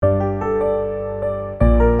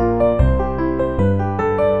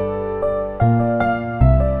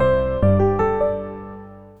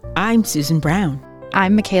I'm Susan Brown.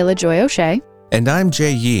 I'm Michaela Joy O'Shea. And I'm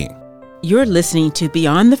Jay Yee. You're listening to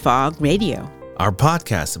Beyond the Fog Radio, our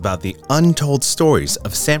podcast about the untold stories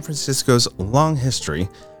of San Francisco's long history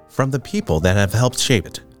from the people that have helped shape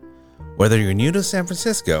it. Whether you're new to San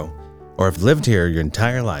Francisco or have lived here your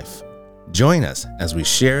entire life, join us as we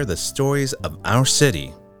share the stories of our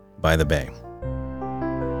city by the Bay.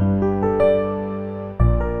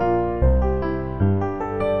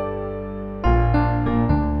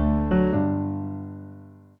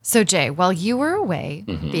 So, Jay, while you were away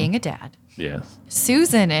being a dad, yes,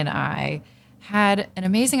 Susan and I had an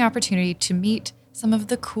amazing opportunity to meet some of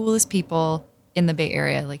the coolest people in the Bay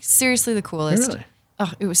Area. Like, seriously, the coolest. Really?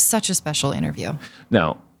 Oh, it was such a special interview.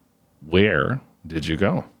 Now, where did you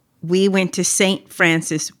go? We went to St.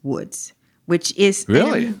 Francis Woods, which is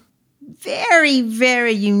Really? a very,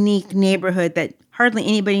 very unique neighborhood that hardly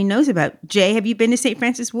anybody knows about. Jay, have you been to St.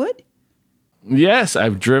 Francis Wood? Yes,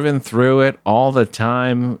 I've driven through it all the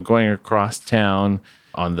time, going across town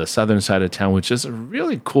on the southern side of town, which is a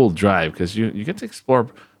really cool drive because you get to explore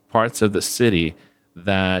parts of the city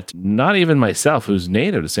that not even myself, who's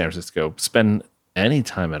native to San Francisco, spend any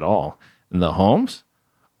time at all. And the homes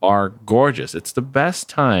are gorgeous. It's the best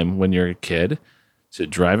time when you're a kid to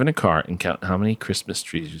drive in a car and count how many Christmas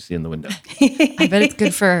trees you see in the window. I bet it's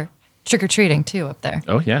good for trick-or-treating, too, up there.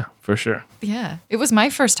 Oh, yeah, for sure. Yeah. It was my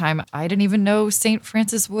first time. I didn't even know St.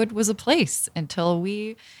 Francis Wood was a place until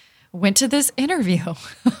we went to this interview.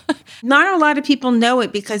 Not a lot of people know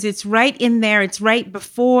it because it's right in there. It's right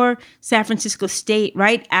before San Francisco State,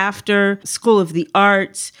 right after School of the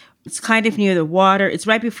Arts. It's kind of near the water. It's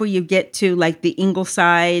right before you get to like the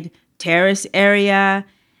Ingleside Terrace area.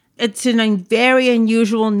 It's in a very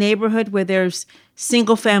unusual neighborhood where there's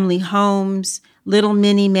single family homes, little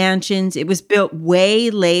mini mansions. It was built way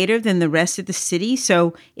later than the rest of the city,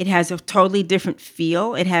 so it has a totally different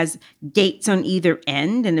feel. It has gates on either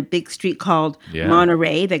end and a big street called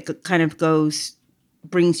Monterey that kind of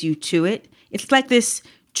brings you to it. It's like this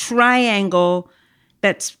triangle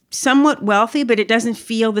that's somewhat wealthy, but it doesn't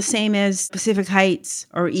feel the same as Pacific Heights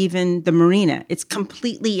or even the Marina. It's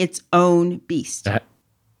completely its own beast.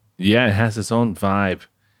 Yeah, it has its own vibe.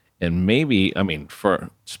 And maybe, I mean, for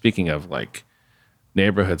speaking of like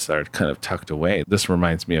neighborhoods that are kind of tucked away, this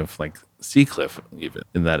reminds me of like Seacliff, even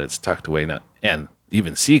in that it's tucked away now. And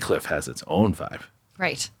even Seacliff has its own vibe.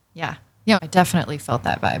 Right. Yeah. Yeah, I definitely felt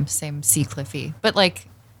that vibe. Same Seacliffy, but like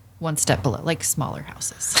one step below, like smaller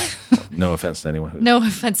houses. No offense to anyone who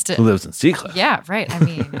lives in Seacliff. Yeah, right. I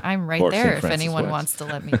mean, I'm right there if anyone Woods. wants to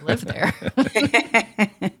let me live there.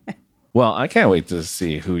 Well, I can't wait to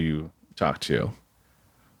see who you talk to.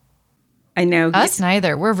 I know. Us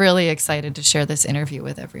neither. We're really excited to share this interview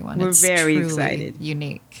with everyone. We're it's very truly excited.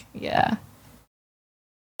 Unique. Yeah.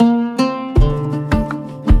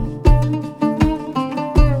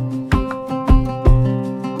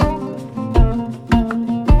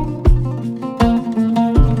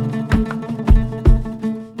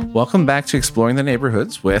 Welcome back to Exploring the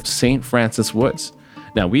Neighborhoods with St. Francis Woods.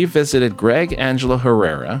 Now, we visited Greg Angelo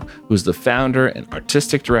Herrera, who's the founder and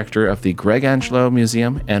artistic director of the Greg Angelo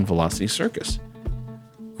Museum and Velocity Circus.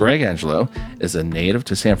 Greg Angelo is a native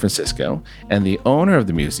to San Francisco and the owner of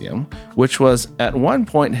the museum, which was at one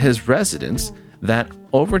point his residence that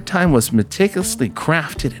over time was meticulously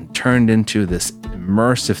crafted and turned into this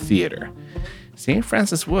immersive theater. St.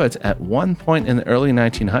 Francis Woods at one point in the early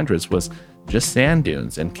 1900s was just sand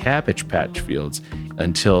dunes and cabbage patch fields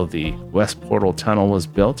until the West Portal Tunnel was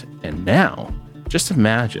built. And now, just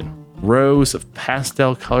imagine rows of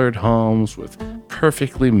pastel-colored homes with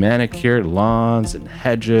perfectly manicured lawns and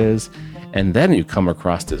hedges. And then you come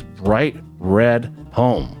across this bright red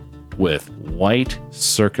home with white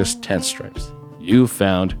circus tent stripes. You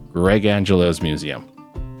found Greg Angelo's museum.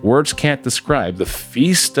 Words can't describe the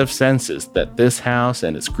feast of senses that this house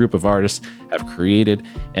and its group of artists have created,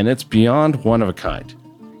 and it's beyond one of a kind.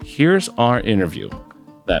 Here's our interview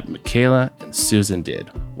that Michaela and Susan did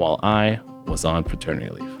while I was on paternity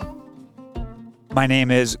leave. My name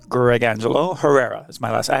is Greg Angelo Herrera. Is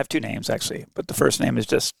my last. I have two names actually, but the first name is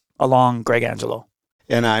just a long Greg Angelo.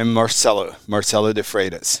 And I'm Marcelo de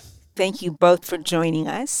Freitas. Thank you both for joining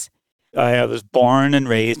us. I was born and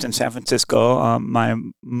raised in San Francisco. My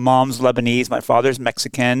mom's Lebanese. My father's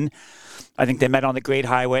Mexican. I think they met on the Great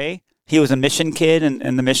Highway. He was a mission kid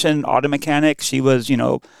in the mission, auto mechanic. She was,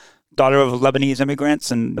 daughter of Lebanese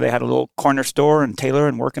immigrants, and they had a little corner store in Taylor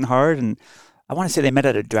and working hard. And I want to say they met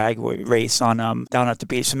at a drag race on down at the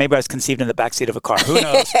beach. So maybe I was conceived in the backseat of a car. Who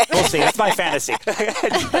knows? We'll see. That's my fantasy.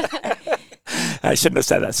 I shouldn't have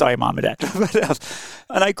said that. Sorry, Mom and Dad.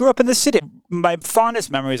 And I grew up in the city. My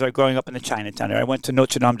fondest memories are growing up in the Chinatown area. I went to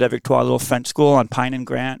Notre Dame de Victoire, a little French school on Pine and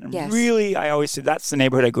Grant. And really, I always say that's the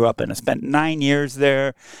neighborhood I grew up in. I spent 9 years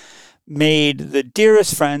there. Made the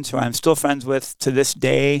dearest friends who I'm still friends with to this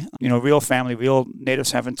day. Real family, real native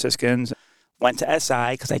San Franciscans. Went to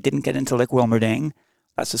SI because I didn't get into Lick Wilmerding.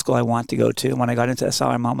 That's the school I want to go to. And when I got into SI,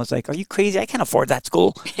 my mom was like, "Are you crazy? I can't afford that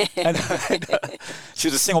school." and she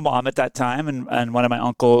was a single mom at that time. And one of my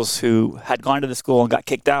uncles who had gone to the school and got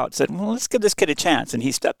kicked out said, "Well, let's give this kid a chance." And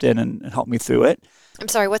he stepped in and helped me through it. I'm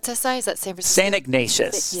sorry, what's SI? Is that San Francisco? St.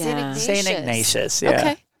 Ignatius. St. Ignatius, yeah.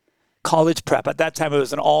 Okay. College prep. At that time, it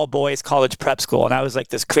was an all-boys college prep school. And I was like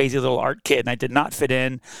this crazy little art kid, and I did not fit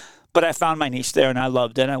in. But I found my niche there, and I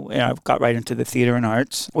loved it. I got right into the theater and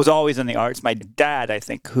arts. Was always in the arts. My dad, I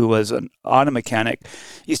think, who was an auto mechanic,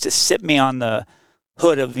 used to sit me on the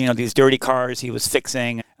hood of these dirty cars he was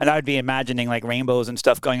fixing, and I would be imagining like rainbows and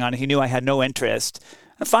stuff going on. And he knew I had no interest.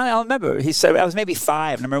 And finally, I remember he said I was maybe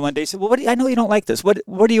 5, and I remember one day he said, "Well, I know you don't like this. What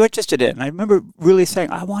are you interested in?" And I remember really saying,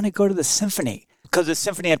 "I want to go to the symphony." Because the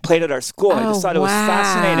symphony had played at our school. I just thought it was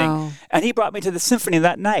fascinating. And he brought me to the symphony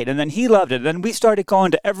that night. And then he loved it. And then we started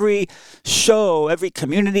going to every show, every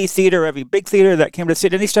community theater, every big theater that came to the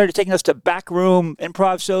city. And he started taking us to back room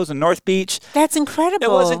improv shows in North Beach. That's incredible.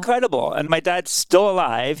 It was incredible. And my dad's still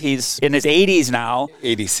alive. He's in his 80s now.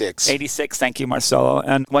 86. 86, thank you, Marcelo.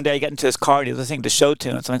 And one day I get into his car and he's listening to show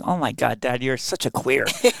tunes. I'm like, "Oh my God, Dad, you're such a queer."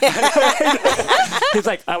 He's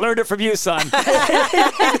like, "I learned it from you, son."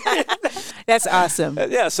 That's awesome.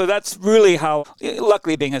 Yeah, so that's really how,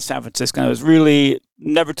 luckily being in San Francisco, I was really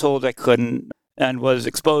never told I couldn't and was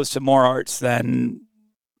exposed to more arts than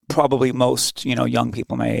probably most, young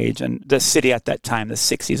people my age. And the city at that time, the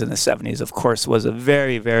 60s and the 70s, of course, was a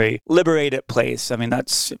very, very liberated place. I mean,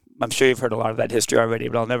 I'm sure you've heard a lot of that history already,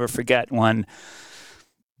 but I'll never forget when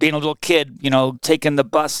being a little kid, taking the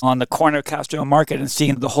bus on the corner of Castro Market and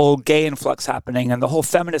seeing the whole gay influx happening and the whole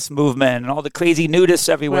feminist movement and all the crazy nudists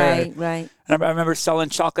everywhere. Right. And I remember selling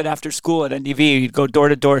chocolate after school at NDV. You'd go door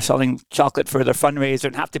to door selling chocolate for their fundraiser,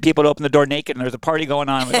 and half the people would open the door naked, and there's a party going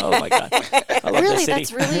on. Like, oh my God. I love this city.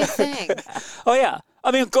 That's really a thing. Oh, yeah. I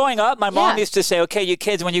mean, growing up, my mom used to say, "Okay, you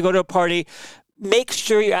kids, when you go to a party, make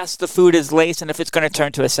sure you ask the food is laced, and if it's going to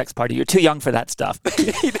turn to a sex party, you're too young for that stuff."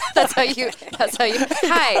 That's how you,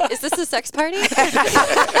 "Hi, is this a sex party?"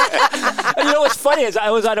 And what's funny is I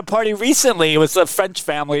was at a party recently. It was the French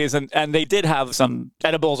families, and they did have some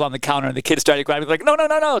edibles on the counter, and the kids started grabbing, like, "No,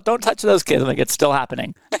 don't touch those kids." I'm like, "It's still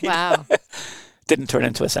happening." Wow. Didn't turn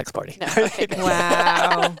into a sex party. No, okay, good.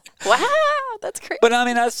 Wow. Wow, that's crazy. But I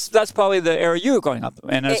mean, that's probably the era you were growing up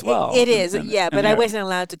in as well. It is, And but I wasn't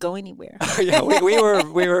allowed to go anywhere. Yeah, we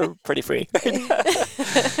were pretty free.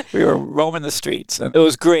 We were roaming the streets, and it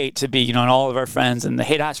was great to be, and all of our friends in the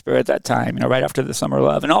Haight-Ashbury at that time, right after the Summer of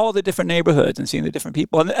Love, and all the different neighborhoods and seeing the different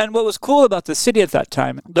people. And what was cool about the city at that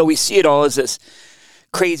time, though we see it all as this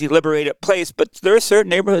crazy liberated place, but there are certain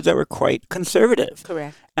neighborhoods that were quite conservative.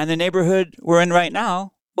 Correct. And the neighborhood we're in right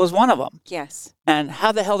now was one of them. Yes. And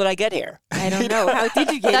how the hell did I get here? I don't know. How did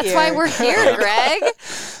you get That's here? why we're here, Greg.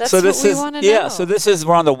 That's what we want to know. Yeah, so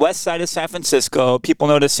we're on the west side of San Francisco. People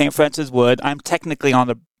know it as St. Francis Wood. I'm technically on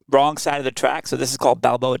the wrong side of the track, so this is called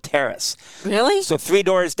Balboa Terrace. Really? So 3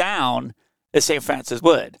 doors down is St. Francis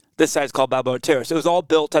Wood. This side is called Balboa Terrace. It was all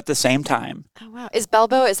built at the same time. Oh, wow. Is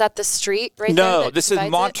Balboa, is that the street right there? No, this is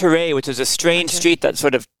Monterey, which is a strange street that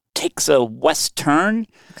sort of takes a west turn.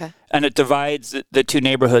 Okay. And it divides the two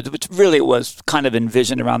neighborhoods, which really was kind of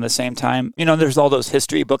envisioned around the same time. There's all those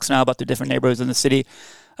history books now about the different neighborhoods in the city.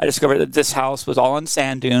 I discovered that this house was all on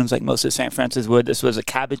sand dunes, like most of St. Francis Wood. This was a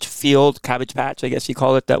cabbage patch, I guess you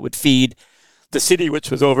call it, that would feed the city,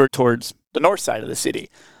 which was over towards the north side of the city.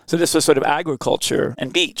 So this was sort of agriculture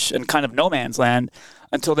and beach and kind of no man's land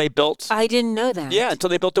until they built... I didn't know that. Yeah, until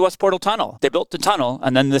they built the West Portal Tunnel. They built the tunnel,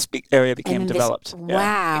 and then this area became developed.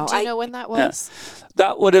 Wow. Do you know when that was? Yeah.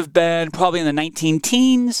 That would have been probably in the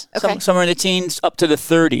 19-teens, Okay. somewhere in the teens, up to the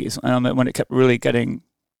 30s, when it kept really getting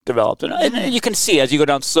developed. And you can see, as you go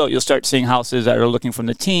down slow, you'll start seeing houses that are looking from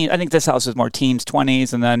the teens. I think this house is more teens,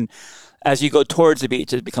 20s, and then as you go towards the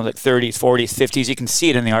beach, it becomes like 30s, 40s, 50s. You can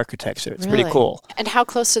see it in the architecture. It's pretty cool. And how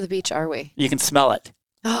close to the beach are we? You can smell it.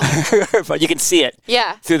 But you can see it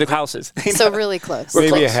through the houses. So really close. Maybe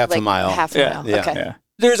Close, a half a like mile. Half a mile. Yeah. Okay. Yeah.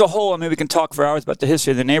 There's a whole, we can talk for hours about the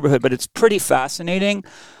history of the neighborhood, but it's pretty fascinating.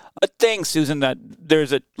 A thing, Susan, that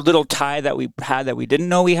there's a little tie that we had that we didn't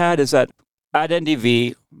know we had is that at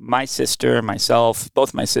NDV, my sister, myself,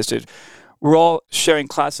 both my sisters, we're all sharing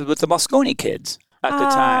classes with the Moscone kids. at the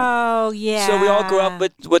time. Oh, yeah. So we all grew up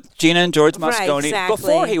with Gina and George Moscone exactly.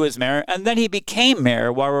 before he was mayor, and then he became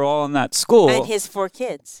mayor while we were all in that school. And his 4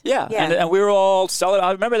 kids. Yeah. And we were all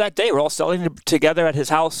I remember that day. We were all celebrating together at his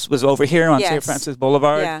house. Was over here on St. Francis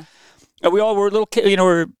Boulevard. Yeah. And we all were little kids. We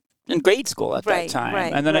were in grade school at that time.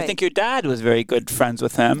 Right, and then I think your dad was very good friends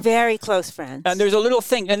with him. Very close friends. And there's a little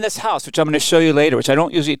thing in this house, which I'm going to show you later, which I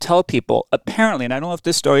don't usually tell people. Apparently, and I don't know if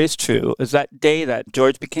this story is true, is that day that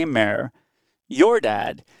George became mayor, your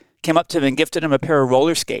dad came up to him and gifted him a pair of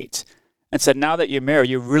roller skates and said, now that you're mayor,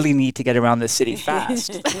 you really need to get around this city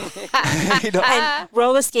fast. And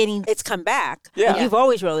roller skating, it's come back. Yeah. And you've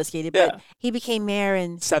always roller skated, but he became mayor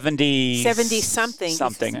in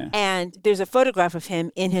 70-something. And there's a photograph of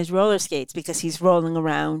him in his roller skates because he's rolling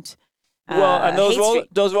around. Well, and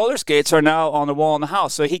those roller skates are now on the wall in the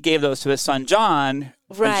house. So he gave those to his son, John.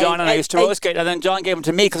 Right. And John and I used to roller skate. And then John gave them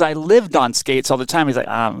to me because I lived on skates all the time. He's like,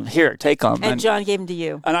 here, take them. And John gave them to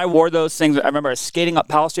you. And I wore those things. I remember skating up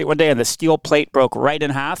Powell Street one day and the steel plate broke right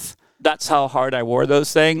in half. That's how hard I wore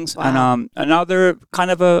those things. Wow. And now they're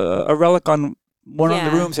kind of a relic on one of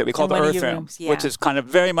the rooms here. We call it the Earth Room, which is kind of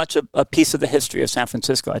very much a piece of the history of San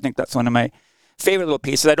Francisco. I think that's one of my favorite little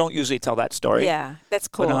pieces. I don't usually tell that story. Yeah, that's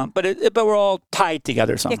cool. But we're all tied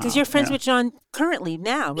together somehow. Yeah, because you're friends with John currently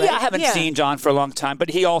now, right? Yeah, I haven't seen John for a long time, but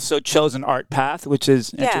he also chose an art path, which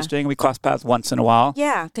is interesting. We cross paths once in a while.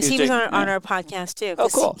 Yeah, because he was on our podcast too. Oh,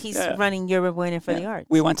 cool. He's running Yerba Buena for the Arts.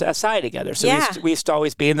 We went to SI together, so we used to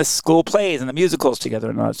always be in the school plays and the musicals together,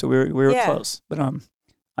 and all, so we were close. But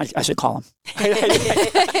I should call him.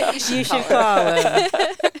 You should call him.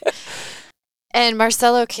 And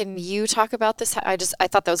Marcelo, can you talk about this? I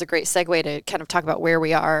thought that was a great segue to kind of talk about where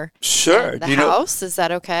we are. Sure. The house. Is that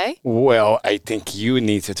okay? Well, I think you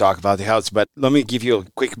need to talk about the house, but let me give you a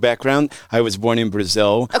quick background. I was born in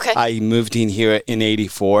Brazil. Okay. I moved in here in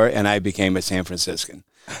 '84, and I became a San Franciscan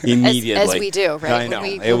immediately. As we do, right? I know.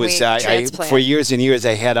 For years and years,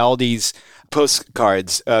 I had all these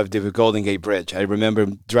postcards of the Golden Gate Bridge. I remember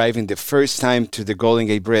driving the first time to the Golden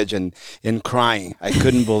Gate Bridge and crying. I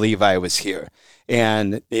couldn't believe I was here.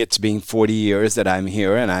 And it's been 40 years that I'm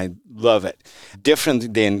here, and I love it.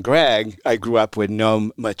 Different than Greg, I grew up with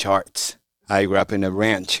no much arts. I grew up in a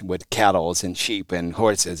ranch with cattle and sheep and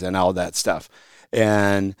horses and all that stuff.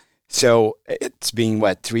 And so it's been,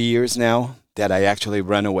 3 years now that I actually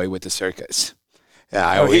run away with the circus.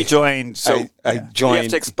 He joined. So I joined. You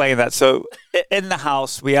have to explain that. So in the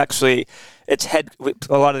house, we actually,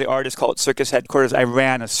 a lot of the artists call it circus headquarters. I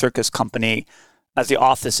ran a circus company as the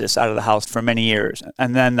offices out of the house for many years.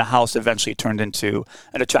 And then the house eventually turned into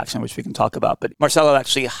an attraction, which we can talk about. But Marcelo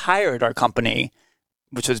actually hired our company,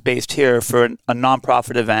 which was based here, for a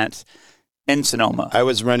nonprofit event in Sonoma. I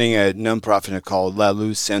was running a nonprofit called La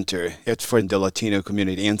Luz Center. It's for the Latino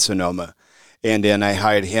community in Sonoma. And then I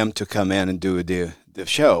hired him to come in and do the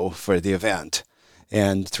show for the event.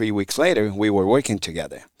 And 3 weeks later, we were working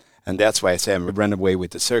together. And that's why I say I'm run away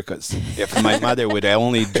with the circus. If my mother would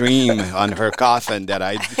only dream on her coffin that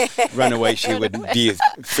I'd run away, she would be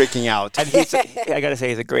freaking out. And I got to say,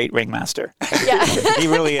 he's a great ringmaster. Yeah. He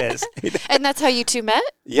really is. And that's how you two met?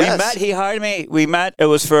 Yes. We met. He hired me. We met. It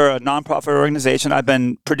was for a nonprofit organization. I've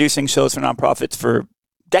been producing shows for nonprofits for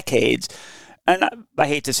decades. And I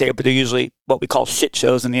hate to say it, but they're usually what we call shit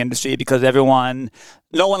shows in the industry because no one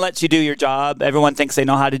lets you do your job. Everyone thinks they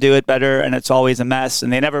know how to do it better, and it's always a mess.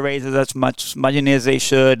 And they never raise as much money as they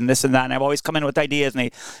should, and this and that. And I've always come in with ideas,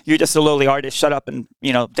 and you're just a lowly artist. Shut up and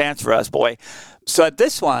dance for us, boy. So at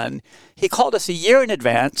this one, he called us a year in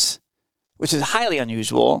advance, which is highly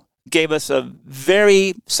unusual. Gave us a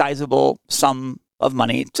very sizable sum of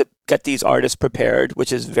money to get these artists prepared,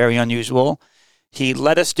 which is very unusual. He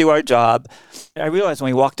let us do our job. I realized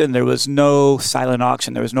when we walked in, there was no silent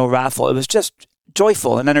auction. There was no raffle. It was just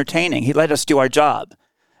joyful and entertaining. He let us do our job.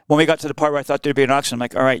 When we got to the part where I thought there'd be an auction, I'm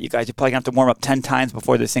like, all right, you guys, you're probably going to have to warm up 10 times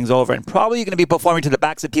before this thing's over. And probably you're going to be performing to the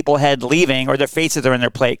backs of people's head leaving or their faces are in their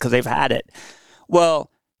plate because they've had it.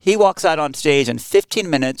 Well, he walks out on stage in 15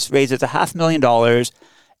 minutes, raises $500,000.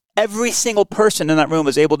 Every single person in that room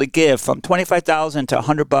was able to give from $25,000 to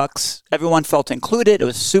 $100. Everyone felt included. It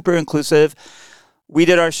was super inclusive. We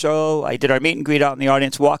did our show. I did our meet and greet out in the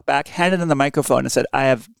audience, walked back, handed him the microphone and said, I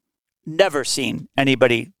have never seen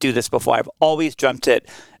anybody do this before. I've always dreamt it.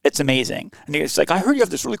 It's amazing. And he's like, I heard you have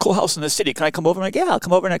this really cool house in the city. Can I come over? I'm like, yeah, I'll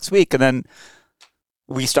come over next week. And then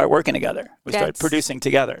we start working together. We start producing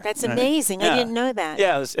together. That's amazing. I didn't know that.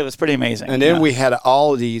 Yeah, it was pretty amazing. And then we had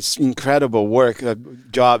all these incredible work,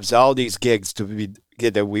 jobs, all these gigs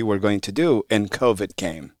that we were going to do, and COVID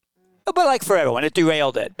came. But like for everyone, it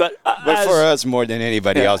derailed it. But for us more than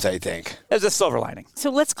anybody else, I think. As a silver lining. So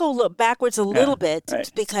let's go look backwards a little bit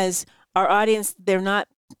because our audience, they're not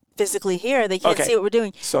physically here. They can't see what we're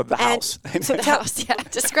doing. So the house. So the house,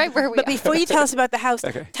 Describe where we are. But before you tell us about the house,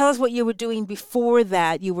 tell us what you were doing before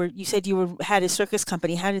that. You said you had a circus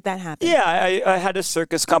company. How did that happen? Yeah, I had a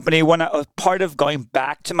circus company. When I was part of going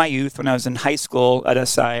back to my youth, when I was in high school at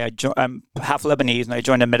SI, I'm half Lebanese, and I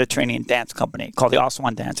joined a Mediterranean dance company called the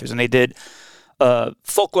Aswan Dancers, and they did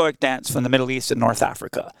folkloric dance from the Middle East and North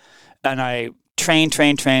Africa. And I trained,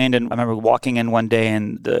 and I remember walking in one day,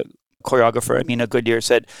 and the choreographer, Amina Goodyear,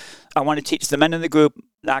 said, I want to teach the men in the group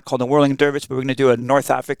an act called the Whirling Dervish, but we're going to do a North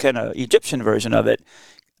African, Egyptian version of it.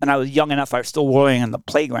 And I was young enough, I was still whirling in the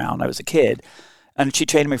playground. I was a kid. And she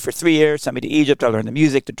trained me for 3 years, sent me to Egypt. I learned the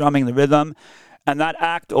music, the drumming, the rhythm. And that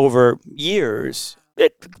act over years,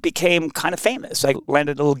 it became kind of famous. I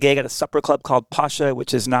landed a little gig at a supper club called Pasha,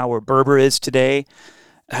 which is now where Berber is today.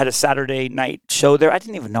 I had a Saturday night show there. I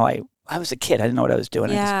didn't even know I was a kid. I didn't know what I was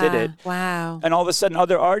doing. I just did it. Wow. And all of a sudden,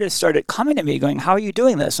 other artists started coming to me going, how are you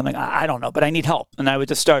doing this? I'm like, I don't know, but I need help. And I would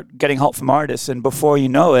just start getting help from artists. And before you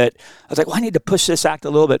know it, I was like, well, I need to push this act a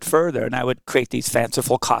little bit further. And I would create these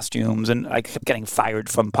fanciful costumes. And I kept getting fired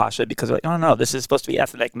from Pasha because they're like, oh, no, this is supposed to be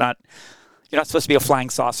ethnic, not... You're not supposed to be a flying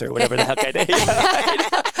saucer or whatever the heck I did.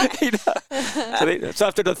 So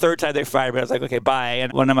after the third time they fired me, I was like, okay, bye.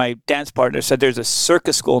 And one of my dance partners said there's a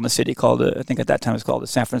circus school in the city called, I think at that time it was called the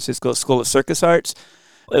San Francisco School of Circus Arts.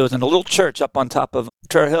 It was in a little church up on top of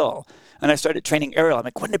Turner Hill. And I started training aerial. I'm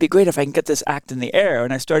like, wouldn't it be great if I can get this act in the air?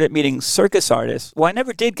 And I started meeting circus artists. Well, I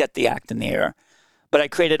never did get the act in the air, but I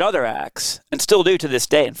created other acts and still do to this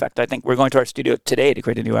day. In fact, I think we're going to our studio today to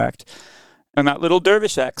create a new act. And that little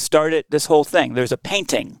dervish act started this whole thing. There's a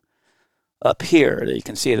painting up here that you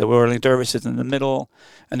can see. The whirling dervishes in the middle,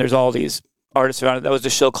 and there's all these artists around it. That was a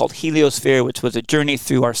show called Heliosphere, which was a journey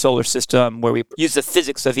through our solar system where we used the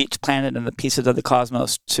physics of each planet and the pieces of the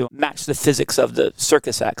cosmos to match the physics of the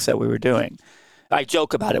circus acts that we were doing. I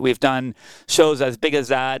joke about it. We've done shows as big as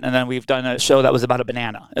that, and then we've done a show that was about a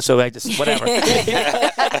banana. So I just, whatever.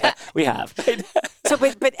 We have. So,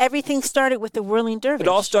 but everything started with the Whirling Dervish. It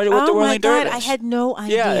all started with the Whirling Dervish. I had no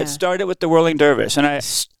idea. Yeah, it started with the Whirling Dervish. And I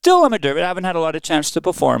still am a dervish. I haven't had a lot of chance to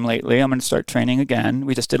perform lately. I'm going to start training again.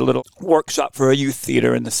 We just did a little workshop for a youth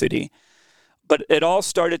theater in the city. But it all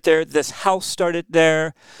started there. This house started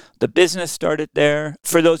there. The business started there.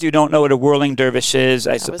 For those of you who don't know what a whirling dervish is,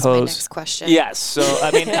 I suppose. That was my next question. Yes. So,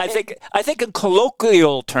 I mean, I think in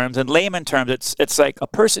colloquial terms, in layman terms, it's like a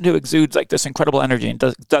person who exudes like this incredible energy and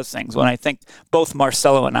does things. When I think both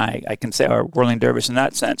Marcelo and I can say are whirling dervish in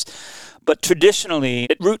that sense. But traditionally,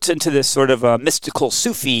 it roots into this sort of a mystical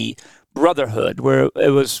Sufi brotherhood where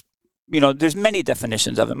it was, there's many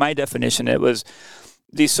definitions of it. My definition, it was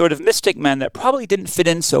these sort of mystic men that probably didn't fit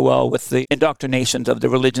in so well with the indoctrinations of the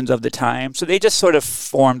religions of the time. So they just sort of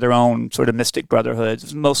formed their own sort of mystic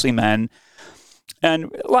brotherhoods, mostly men.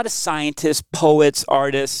 And a lot of scientists, poets,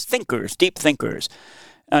 artists, thinkers, deep thinkers.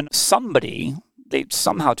 And somebody, they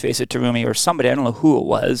somehow trace it to Rumi or somebody, I don't know who it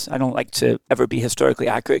was. I don't like to ever be historically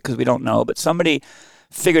accurate because we don't know. But somebody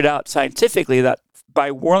figured out scientifically that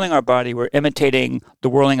by whirling our body, we're imitating the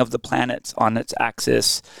whirling of the planets on its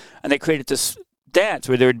axis. And they created this dance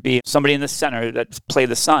where there would be somebody in the center that play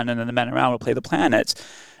the sun and then the men around would play the planets.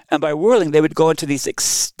 And by whirling, they would go into these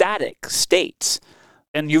ecstatic states.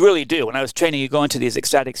 And you really do. When I was training, you go into these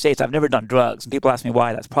ecstatic states. I've never done drugs. And people ask me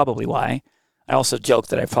why. That's probably why. I also joke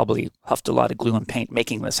that I probably huffed a lot of glue and paint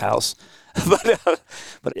making this house. But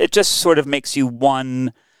it just sort of makes you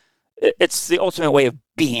one. It's the ultimate way of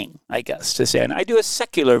being, I guess, to say. And I do a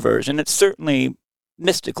secular version. It's certainly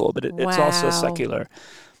mystical, but it's also secular.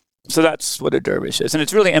 So that's what a dervish is. And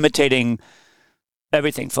it's really imitating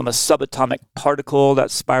everything from a subatomic particle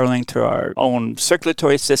that's spiraling through our own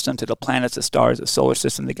circulatory system to the planets, the stars, the solar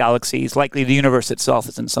system, the galaxies. Likely the universe itself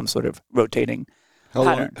is in some sort of rotating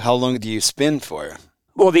pattern. How long do you spin for?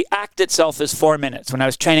 Well, the act itself is 4 minutes. When I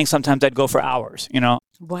was training, sometimes I'd go for hours,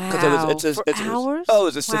 Wow. For hours? Oh, it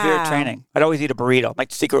was a severe training. I'd always eat a burrito. My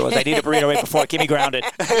secret was I'd eat a burrito right before it. Keep me grounded.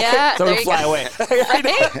 Yeah. So I would fly away.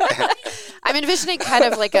 I'm envisioning kind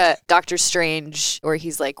of like a Doctor Strange where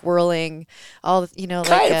he's like whirling all,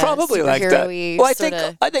 like probably like that.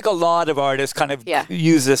 Well, I think a lot of artists kind of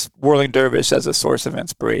use this whirling dervish as a source of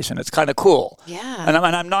inspiration. It's kind of cool. Yeah. And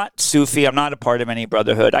I'm not Sufi. I'm not a part of any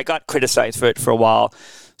brotherhood. I got criticized for it for a while.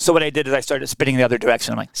 So what I did is I started spinning the other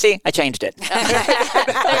direction. I'm like, see, I changed it.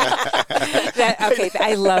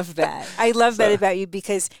 I love that. I love that about you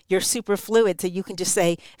because you're super fluid. So you can just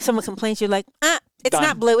say, if someone complains, you're like, It's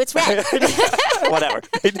not blue, it's red. Whatever.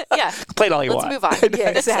 Yeah. Complain all you want. Let's move on. Yeah,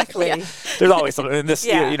 exactly. Yeah. There's always something in this.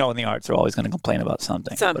 Yeah. You know, in the arts, they're always going to complain about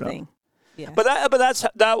something. Something. But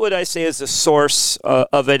that would I say is the source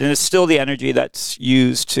of it, and it's still the energy that's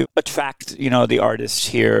used to attract the artists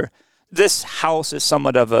here. This house is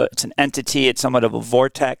somewhat of it's an entity. It's somewhat of a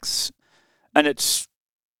vortex, and it's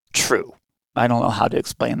true. I don't know how to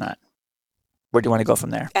explain that. Where do you want to go from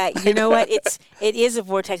there? You know what? It is a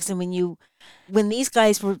vortex, and when these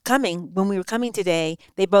guys were coming, when we were coming today,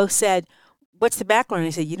 they both said, "What's the background?"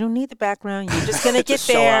 I said, "You don't need the background. You're just going to get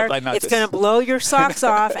there. It's going to blow your socks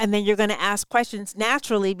off, and then you're going to ask questions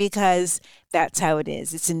naturally because that's how it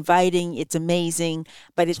is. It's inviting. It's amazing,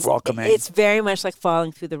 but it's welcoming. It's very much like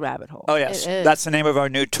falling through the rabbit hole." Oh, yes. That's the name of our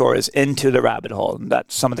new tour, is Into the Rabbit Hole. And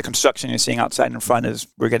that's some of the construction you're seeing outside in front is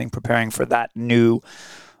we're preparing for that new.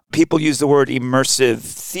 People use the word immersive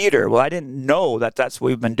theater. Well, I didn't know that that's what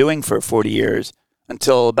we've been doing for 40 years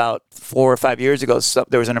until about 4 or 5 years ago. So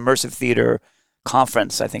there was an immersive theater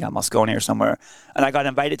conference, I think on Moscone or somewhere, and I got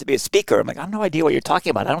invited to be a speaker. I'm like, I have no idea what you're talking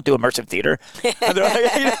about. I don't do immersive theater. And they're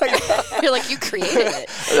like, You're like, you created it.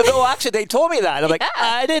 No, actually, they told me that. I'm like,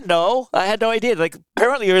 I didn't know. I had no idea. Like,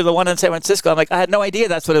 apparently you're the one in San Francisco. I'm like, I had no idea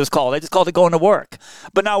that's what it was called. I just called it going to work.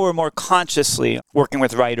 But now we're more consciously working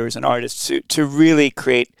with writers and artists to really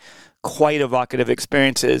create quite evocative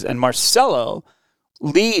experiences. And Marcelo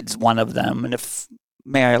leads one of them. And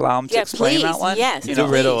may I allow him to explain that one? Yes, The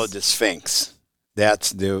Riddle of the Sphinx.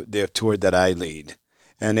 That's the tour that I lead.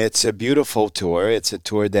 And it's a beautiful tour. It's a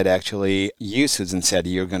tour that actually you, Susan, said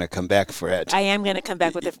you're going to come back for it. I am going to come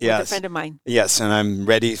back with a friend of mine. Yes, and I'm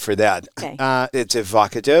ready for that. Okay. It's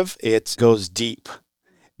evocative. It goes deep.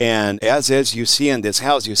 And as you see in this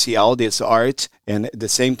house, you see all this art, and the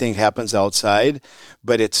same thing happens outside,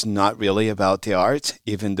 but it's not really about the art,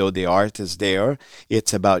 even though the art is there.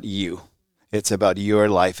 It's about you. It's about your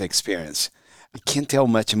life experience. I can't tell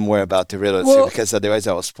much more about the riddle because otherwise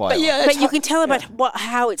I will spoil. But you can tell about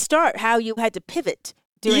how it started, how you had to pivot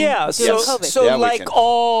during COVID. So like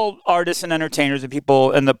all artists and entertainers and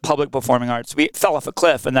people in the public performing arts, we fell off a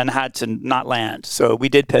cliff and then had to not land. So we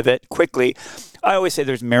did pivot quickly. I always say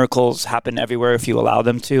there's miracles happen everywhere if you allow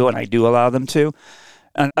them to, and I do allow them to.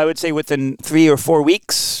 And I would say within 3 or 4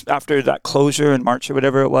 weeks after that closure in March or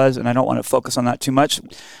whatever it was, and I don't want to focus on that too much,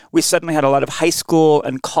 we suddenly had a lot of high school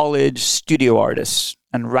and college studio artists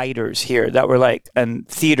and writers here that were and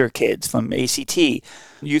theater kids from ACT,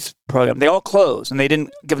 youth program. They all closed and they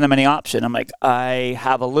didn't give them any option. I'm like, I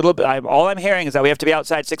have a little bit, all I'm hearing is that we have to be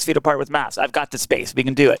outside 6 feet apart with masks. I've got the space. We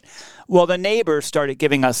can do it. Well, the neighbors started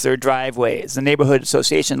giving us their driveways. The neighborhood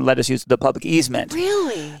association let us use the public easement.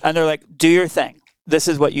 Really? And they're like, do your thing. This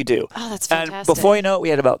is what you do. Oh, that's fantastic. And before you know it, we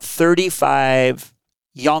had about 35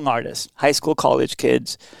 young artists, high school, college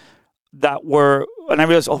kids that were, and I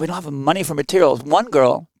realized, we don't have money for materials. One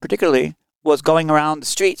girl, particularly, was going around the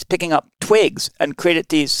streets picking up twigs and created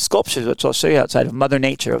these sculptures, which I'll show you outside, of Mother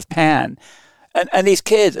Nature, of Pan. And these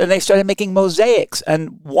kids, and they started making mosaics.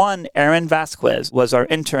 And one, Aaron Vasquez, was our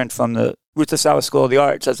intern from the Ruth Asawa School of the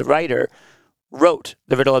Arts as a writer, wrote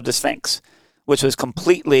The Riddle of the Sphinx, which was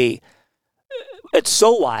completely... It's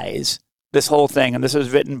so wise, this whole thing. And this was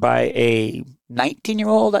written by a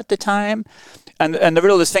 19-year-old at the time. And the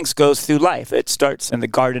Riddle of the Sphinx goes through life. It starts in the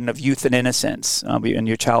Garden of Youth and Innocence. In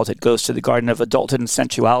your childhood, goes to the Garden of Adulthood and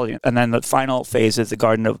Sensuality. And then the final phase is the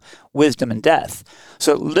Garden of Wisdom and Death.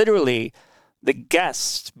 So literally, the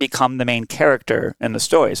guests become the main character in the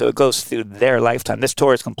story. So it goes through their lifetime. This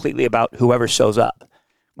tour is completely about whoever shows up.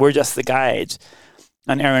 We're just the guides.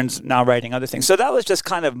 And Aaron's now writing other things. So that was just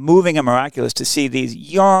kind of moving and miraculous to see these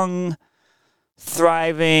young,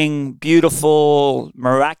 thriving, beautiful,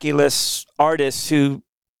 miraculous artists who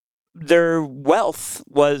their wealth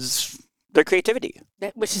was their creativity.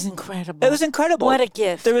 Which is incredible. It was incredible. What a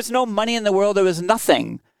gift. There was no money in the world. There was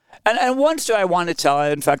nothing. And one story I want to tell,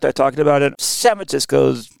 in fact, I talked about it, San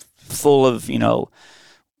Francisco's full of,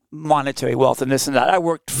 monetary wealth and this and that. I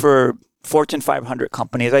worked for Fortune 500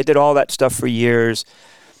 companies. I did all that stuff for years.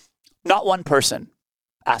 Not one person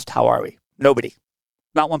asked, how are we? Nobody.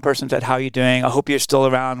 Not one person said, how are you doing? I hope you're still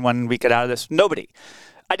around when we get out of this. Nobody.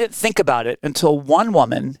 I didn't think about it until one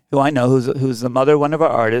woman who I know, who's the mother of one of our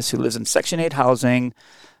artists, who lives in Section 8 housing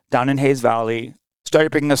down in Hayes Valley,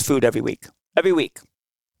 started bringing us food every week. Every week.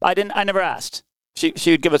 I never asked.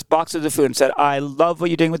 She would give us boxes of food and said, I love what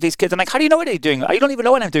you're doing with these kids. I'm like, how do you know what you're doing? You don't even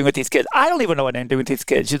know what I'm doing with these kids. I don't even know what I'm doing with these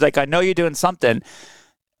kids. She's like, I know you're doing something.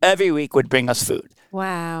 Every week would bring us food.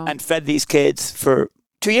 Wow. And fed these kids for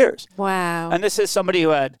 2 years. Wow. And this is somebody who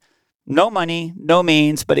had no money, no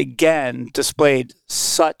means, but again, displayed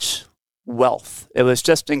such wealth. It was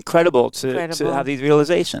just incredible to have these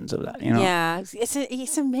realizations of that. Yeah,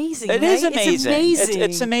 it's amazing. It is amazing.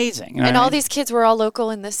 It's amazing. And all these kids were all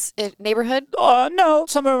local in this neighborhood? No,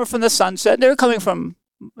 some of them were from the Sunset. They were coming from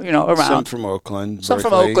around. Some from Oakland. Some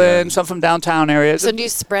from Oakland, some from downtown areas. So you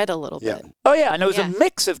spread a little bit. Oh, yeah. And it was a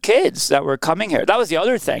mix of kids that were coming here. That was the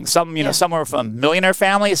other thing. Some, some were from millionaire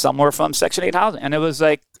families, some were from Section 8 housing. And it was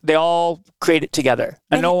like they all created together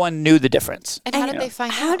and no one knew the difference. And how did they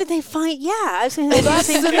find out? How did they find, that's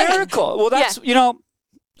a miracle. Well, that's,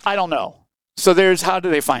 I don't know. So how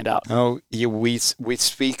do they find out? Oh, we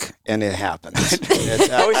speak and it happens.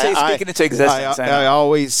 I always say speaking into existence. I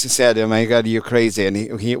always said, oh my God, you're crazy.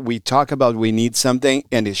 And we talk about we need something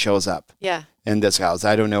and it shows up. Yeah. In this house.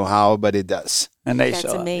 I don't know how, but it does. And they That's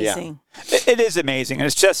show amazing. up. Yeah. It is amazing. And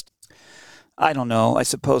it's just, I don't know, I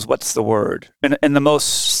suppose, what's the word? In the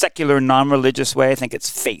most secular, non-religious way, I think it's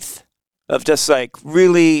faith. Of just like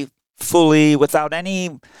really fully, without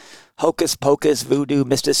any hocus pocus, voodoo,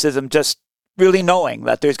 mysticism, just really knowing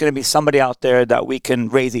that there's going to be somebody out there that we can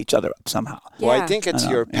raise each other up somehow. Well, I think it's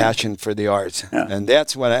your passion for the art. Yeah. And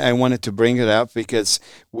that's what I wanted to bring it up because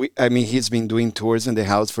he's been doing tours in the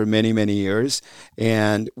house for many, many years.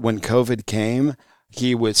 And when COVID came,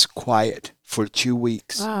 he was quiet for 2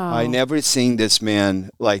 weeks. Oh. I never seen this man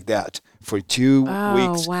like that. For 2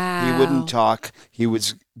 weeks, he wouldn't talk. He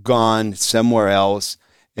was gone somewhere else.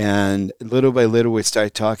 And little by little, we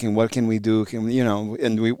started talking. What can we do?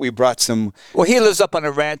 And we brought some. Well, he lives up on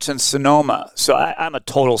a ranch in Sonoma, so I'm a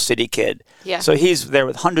total city kid. Yeah. So he's there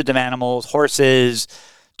with hundreds of animals, horses,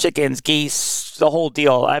 chickens, geese, the whole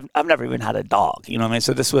deal. I've never even had a dog. You know what I mean?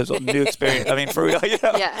 So this was a new experience. I mean, for real.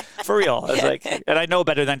 Yeah. For real. It's like, and I know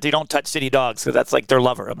better than they don't touch city dogs because that's like their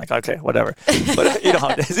lover. I'm like, okay, whatever. But you know how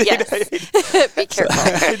it is. Yes. Be careful.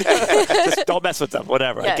 Just don't mess with them.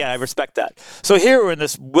 Whatever. Yes. Again, I respect that. So here we're in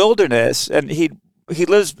this wilderness, and he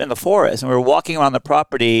lives in the forest, and we're walking around the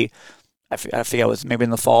property. I forget it was maybe in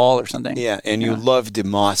the fall or something. Yeah, and you love the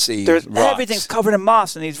mossy rocks. Everything's covered in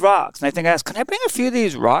moss and these rocks. And I think I asked, can I bring a few of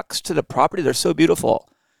these rocks to the property? They're so beautiful.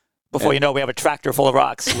 Before you know, we have a tractor full of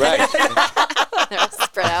rocks. Right. They're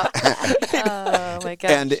spread out. Oh, my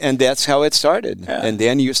gosh. And that's how it started. Yeah. And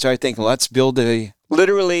then you start thinking, let's build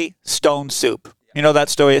literally stone soup. You know that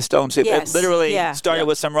story of stone soup? Yes. It literally started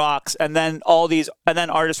with some rocks, and then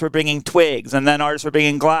artists were bringing twigs, and then artists were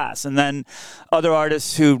bringing glass, and then other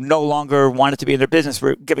artists who no longer wanted to be in their business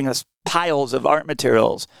were giving us piles of art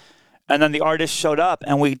materials. And then the artists showed up,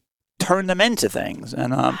 and we turned them into things.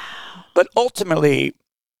 And but ultimately,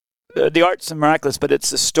 the art's miraculous, but it's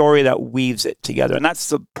the story that weaves it together. And that's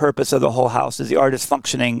the purpose of the whole house, is the artist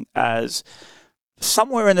functioning as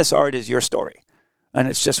somewhere in this art is your story. And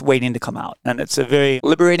it's just waiting to come out. And it's a very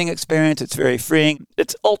liberating experience. It's very freeing.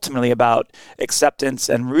 It's ultimately about acceptance,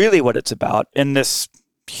 and really what it's about in this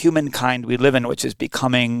humankind we live in, which is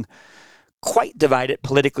becoming quite divided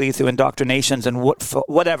politically through indoctrinations and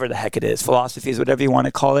whatever the heck it is, philosophies, whatever you want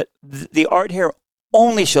to call it. The art here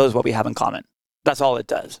only shows what we have in common. That's all it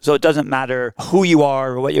does. So it doesn't matter who you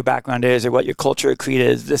are or what your background is or what your culture or creed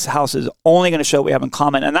is. This house is only going to show what we have in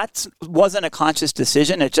common. And that wasn't a conscious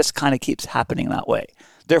decision. It just kind of keeps happening that way.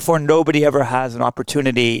 Therefore, nobody ever has an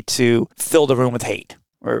opportunity to fill the room with hate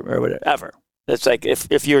or whatever. It's like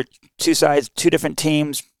if you're two sides, two different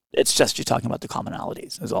teams, it's just you're talking about the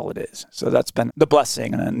commonalities is all it is. So that's been the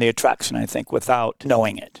blessing and the attraction, I think, without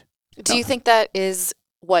knowing it. Do you think that is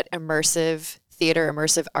what immersive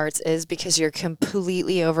arts is, because you're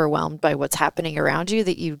completely overwhelmed by what's happening around you,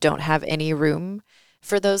 that you don't have any room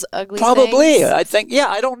for those ugly Probably. things? I think,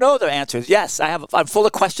 I don't know the answers. Yes, I'm full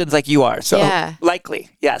of questions like you are. So likely,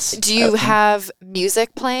 yes. Do you have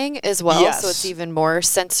music playing as well? Yes. So it's even more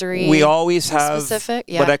sensory. We always have specific?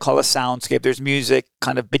 What I call a soundscape. There's music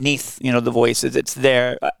kind of beneath, the voices. It's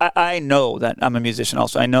there. I know that I'm a musician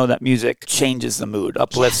also. I know that music changes the mood,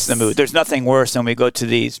 uplifts the mood. There's nothing worse than we go to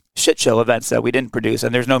these shit show events that we didn't produce,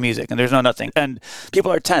 and there's no music and there's no nothing. And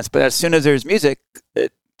people are tense. But as soon as there's music,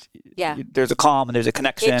 there's a calm and there's a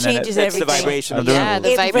connection. It changes and everything. The vibration of the room.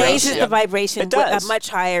 It raises the vibration much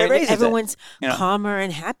higher. It raises everyone's calmer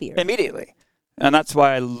and happier. Immediately. And that's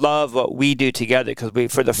why I love what we do together, because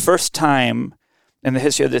for the first time in the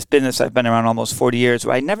history of this business, I've been around almost 40 years,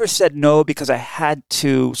 where I never said no because I had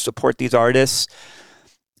to support these artists.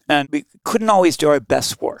 And we couldn't always do our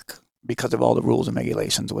best work because of all the rules and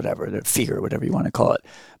regulations, whatever, the fear, whatever you want to call it.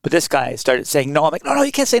 But this guy started saying no. I'm like, no,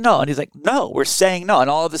 you can't say no. And he's like, no, we're saying no. And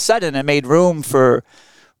all of a sudden, it made room for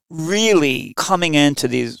really coming into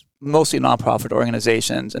these mostly nonprofit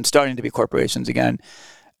organizations and starting to be corporations again,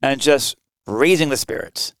 and just raising the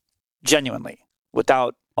spirits genuinely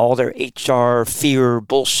without all their HR fear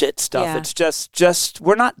bullshit stuff. Yeah. It's just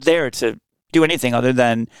we're not there to do anything other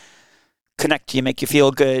than connect you, make you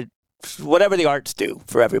feel good. Whatever the arts do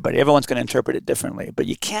for everybody, everyone's going to interpret it differently, but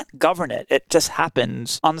you can't govern it. It just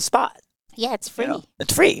happens on the spot. Yeah, it's free.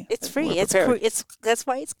 It's free. It's free. We're It's prepared. that's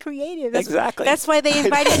why it's creative. Exactly. That's why they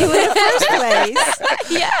invited you in the first place.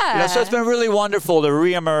 Yeah. So it's been really wonderful to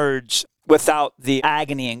reemerge without the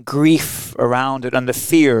agony and grief around it and the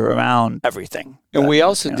fear around everything. And we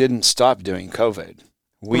also didn't stop during COVID.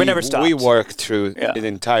 We never stopped. We worked through Yeah. the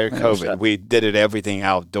entire We never COVID. stopped. We did it everything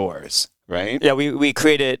outdoors, right? Yeah, we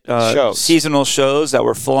created Shows. seasonal shows that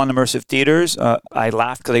were full-on immersive theaters. I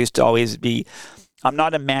laughed because I used to always be, I'm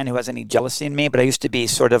not a man who has any jealousy in me, but I used to be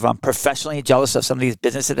sort of professionally jealous of some of these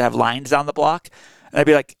businesses that have lines down the block. And I'd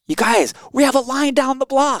be like, you guys, we have a line down the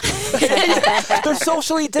block. They're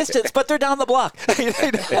socially distanced, but they're down the block.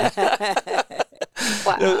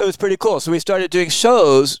 Wow. It was pretty cool. So we started doing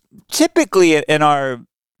shows. Typically in our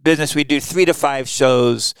business, we do 3 to 5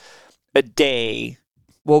 shows a day.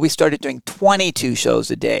 Well, we started doing 22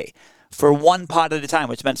 shows a day for one pot at a time,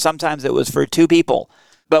 which meant sometimes it was for 2 people.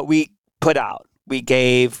 But we put out, we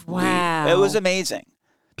gave. Wow. It was amazing.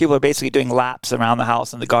 People are basically doing laps around the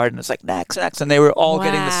house and the garden. It's like next. And they were all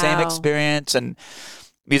getting the same Wow. experience, and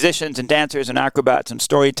musicians and dancers and acrobats and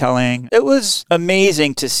storytelling. It was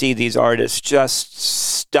amazing to see these artists just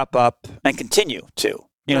step up and continue to.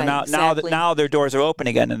 You know, Right, now exactly. now their doors are open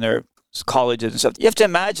again in their colleges and stuff. You have to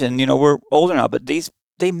imagine, we're older now, but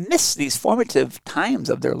they miss these formative times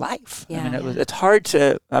of their life. I Yeah. mean, it's hard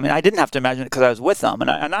to. I mean, I didn't have to imagine it because I was with them, and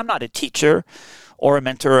I'm not a teacher or a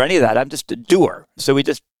mentor or any of that. I'm just a doer. So we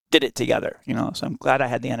just did it together, So I'm glad I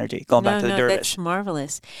had the energy going back to the dervish. That's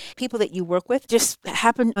marvelous. People that you work with just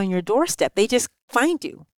happen on your doorstep. They just find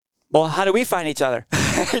you. Well, how do we find each other?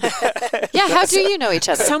 Yeah, how do you know each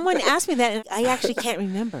other? Someone asked me that, and I actually can't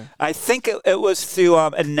remember. I think it was through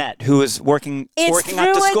Annette, who was working at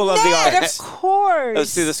the School of the Annette, Arts. Of course. It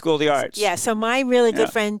was through the School of the Arts. Yeah, so my really good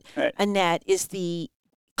Yeah, friend, right. Annette, is the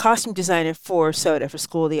costume designer for SOTA, for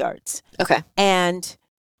School of the Arts. Okay. And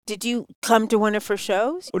did you come to one of her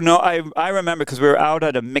shows? No, I remember because we were out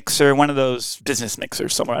at a mixer, one of those business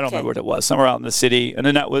mixers somewhere. I don't Okay. remember what it was, somewhere out in the city. And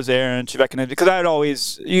Annette was there, and she recognized because I had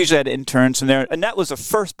usually had interns from there. Annette was the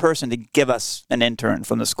first person to give us an intern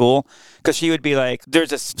from the school because she would be like,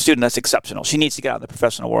 there's a student that's exceptional. She needs to get out in the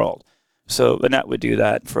professional world. So Annette would do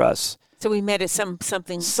that for us. So we met at some Some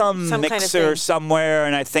mixer kind of thing. somewhere,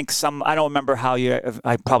 and I think I don't remember how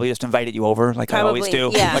I probably just invited you over, like I always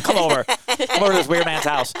do. Probably, yeah. Like, come over to this weird man's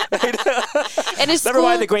house. And is Never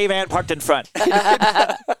mind the gray van parked in front.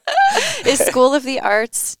 is School of the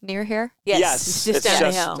Arts near here? Yes, it's just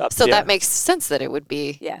down the hill. up- So yeah. that makes sense that it would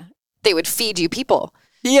be. Yeah. They would feed you people.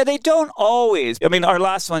 Yeah, they don't always. I mean, our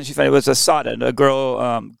last one she found was a Sada, a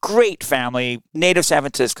girl, great family, native San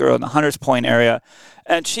Francisco in the Hunters Point area.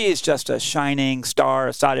 And she is just a shining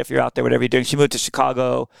star. Sada, if you're out there, whatever you're doing. She moved to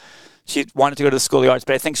Chicago. She wanted to go to the School of the Arts,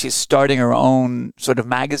 but I think she's starting her own sort of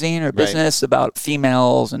magazine or business about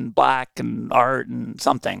females and black and art and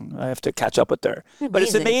something. I have to catch up with her. But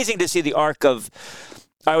it's amazing to see the arc of,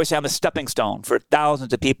 I always say I'm a stepping stone for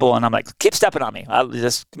thousands of people, and I'm like, keep stepping on me. I'll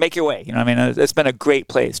just make your way. You know what I mean? It's been a great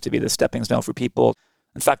place to be the stepping stone for people.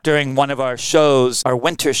 In fact, during one of our shows, our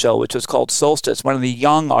winter show, which was called Solstice, one of the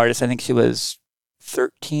young artists, I think she was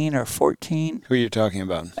 13 or 14, Who are you talking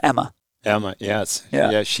about? Emma. Emma, yes.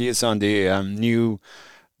 Yeah. Yeah, she is on the new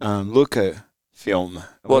Luca film.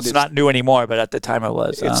 Well, it's not new anymore, but at the time it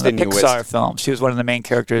was. It's the the Pixar newest. film. She was one of the main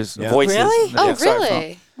characters, Yeah. voices. Really? In the Oh, Pixar film.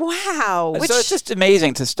 really? Wow. And so it's just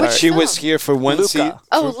amazing to start. She was here for one Luca. season.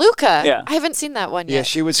 Oh, Luca. Yeah. I haven't seen that one Yeah, yet.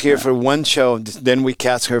 she was here for one show. Then we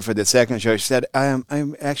cast her for the second show. She said, I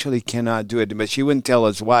actually cannot do it. But she wouldn't tell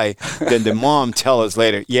us why. Then the mom tell us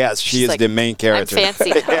later, yes, she She's is like, the main I'm character.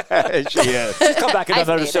 fancy. She is. She's come back in I've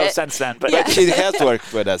another made show it. since then. But Yeah. She has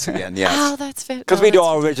worked with us again, yes. Oh, that's fantastic. because we do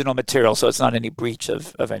all original material, so it's not any breach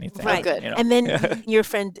of anything. Right. good. You know. And then your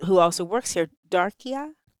friend who also works here,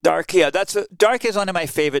 Darkia? Darkia, Darkia is one of my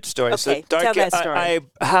favorite stories. Okay, so tell Darkia, that story. I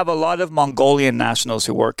have a lot of Mongolian nationals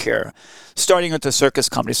who work here, starting with the circus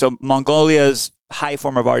company. So Mongolia's high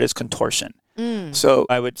form of art is contortion. So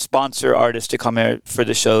I would sponsor artists to come here for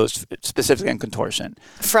the shows, specifically in contortion.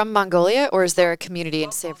 From Mongolia, or is there a community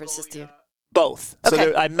in San Francisco? Both. So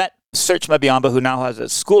Okay. I met Searchma Biamba, who now has a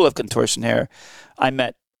school of contortion here. I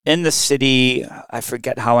met in the city. I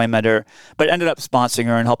forget how I met her, but ended up sponsoring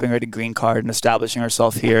her and helping her to green card and establishing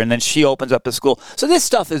herself here. And then she opens up a school. So this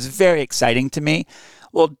stuff is very exciting to me.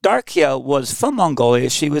 Well, Darkia was from Mongolia.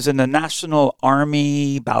 She was in the National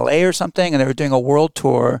Army Ballet or something, and they were doing a world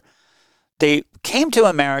tour. They came to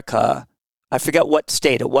America I forget what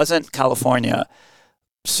state. It wasn't California.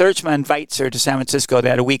 Searchma invites her to San Francisco. They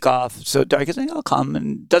had a week off. So Dargya's like, I'll come.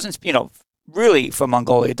 And doesn't, really from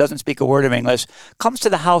Mongolia, doesn't speak a word of English. Comes to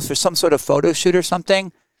the house for some sort of photo shoot or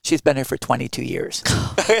something. She's been here for 22 years.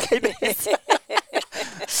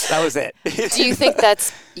 That was it. Do you think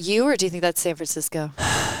that's you or do you think that's San Francisco?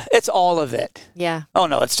 It's all of it. Yeah. Oh,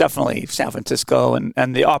 no, it's definitely San Francisco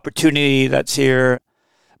and the opportunity that's here.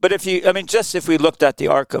 But if we looked at the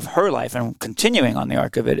arc of her life and continuing on the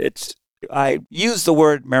arc of it, I use the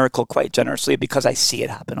word miracle quite generously because I see it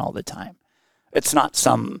happen all the time. It's not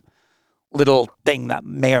some little thing that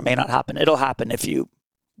may or may not happen. It'll happen if you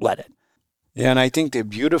let it. Yeah, and I think the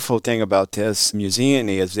beautiful thing about this museum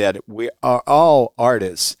is that we are all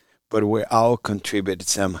artists, but we all contribute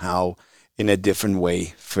somehow in a different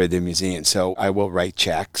way for the museum. So I will write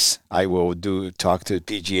checks, I will talk to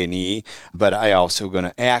PG&E, but I also going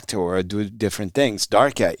to act or do different things.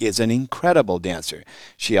 Dargya is an incredible dancer.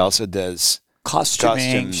 She also does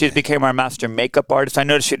costuming. She became our master makeup artist. I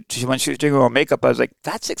noticed she when she was doing her own makeup, I was like,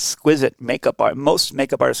 that's exquisite makeup art. Most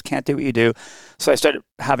makeup artists can't do what you do. So I started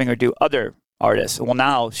having her do other artists. Well,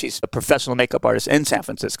 now she's a professional makeup artist in San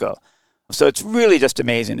Francisco. So it's really just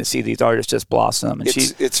amazing to see these artists just blossom. And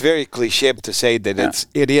it's very cliche to say that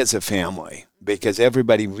it is a family because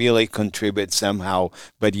everybody really contributes somehow,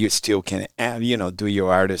 but you still can, do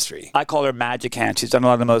your artistry. I call her Magic Hand. She's done a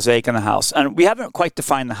lot of the mosaic in the house. And we haven't quite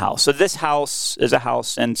defined the house. So this house is a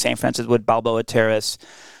house in St. Francis Wood, Balboa Terrace.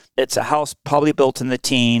 It's a house probably built in the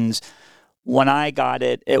teens. When I got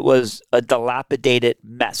it, it was a dilapidated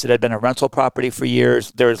mess. It had been a rental property for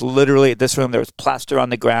years. There was literally, this room, there was plaster on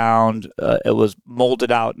the ground. It was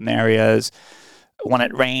molded out in areas. When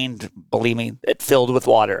it rained, believe me, it filled with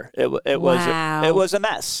water. It was a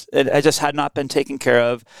mess. It just had not been taken care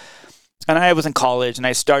of. And I was in college, and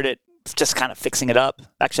I started just kind of fixing it up.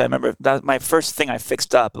 Actually, I remember that my first thing I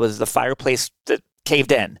fixed up was the fireplace that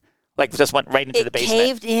caved in. Like, just went right into the basement. It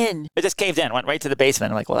caved in. It just caved in, went right to the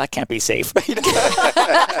basement. I'm like, well, that can't be safe.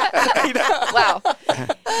 Wow.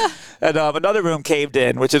 And another room caved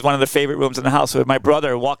in, which is one of the favorite rooms in the house. So my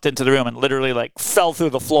brother walked into the room and literally, fell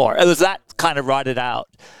through the floor. It was that kind of rotted out.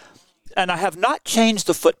 And I have not changed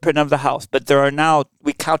the footprint of the house, but there are now,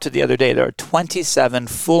 we counted the other day, there are 27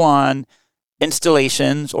 full-on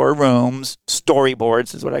installations or rooms,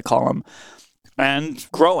 storyboards is what I call them, and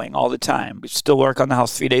growing all the time. We still work on the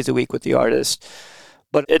house 3 days a week with the artist.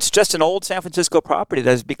 But it's just an old San Francisco property that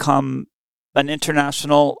has become an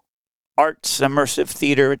international arts, immersive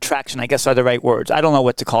theater attraction, I guess are the right words. I don't know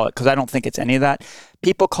what to call it because I don't think it's any of that.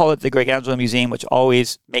 People call it the Greg Angelo Museum, which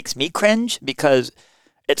always makes me cringe because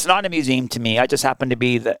it's not a museum to me. I just happen to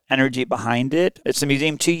be the energy behind it. It's a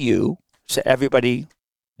museum to you, to everybody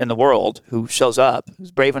in the world who shows up,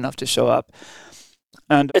 who's brave enough to show up.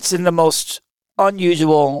 And it's in the most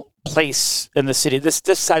unusual place in the city. This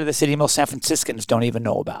side of the city most San Franciscans don't even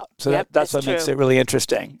know about. So that's what makes it really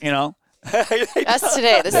interesting, Us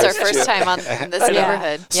today. This is our first time in this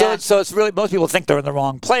neighborhood. Yeah. So it's really, most people think they're in the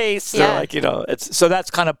wrong place. Yeah. They're so that's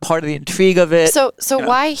kind of part of the intrigue of it. So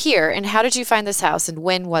why here? And how did you find this house? And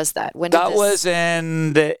when was that? That was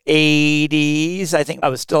in the 80s. I think I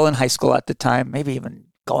was still in high school at the time, maybe even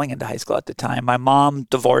going into high school at the time. My mom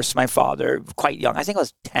divorced my father quite young. I think I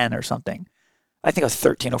was 10 or something. I think I was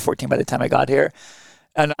 13 or 14 by the time I got here.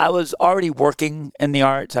 And I was already working in the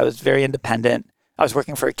arts. I was very independent. I was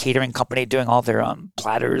working for a catering company doing all their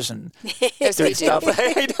platters and doing stuff.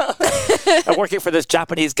 I'm working for this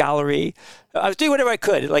Japanese gallery. I was doing whatever I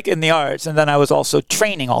could, in the arts. And then I was also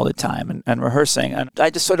training all the time and rehearsing. And I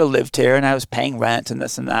just sort of lived here and I was paying rent and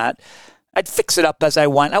this and that. I'd fix it up as I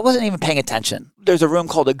went. I wasn't even paying attention. There's a room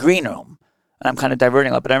called a green room. And I'm kind of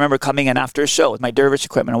diverting a lot, but I remember coming in after a show with my dervish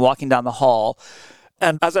equipment and walking down the hall.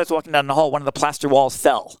 And as I was walking down the hall, one of the plaster walls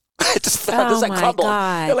fell. It just fell, just crumbled.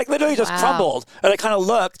 God. It literally just crumbled. And I kind of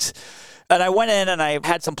looked, and I went in and I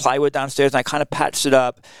had some plywood downstairs and I kind of patched it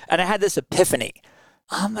up. And I had this epiphany.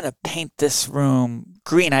 I'm going to paint this room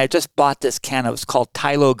green. I had just bought this can. It was called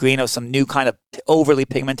Tylo Green. It was some new kind of overly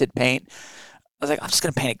pigmented paint. I was like, I'm just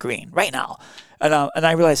going to paint it green right now. And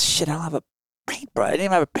I realized, shit, I don't have a paintbrush. I didn't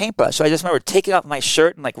even have a paintbrush. So I just remember taking off my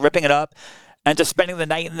shirt and ripping it up and just spending the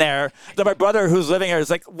night in there. Then my brother who's living here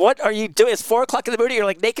is like, what are you doing? It's 4:00 in the morning. You're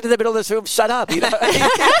naked in the middle of this room. Shut up.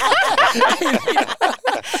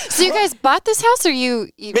 So you guys bought this house or you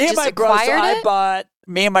just acquired it?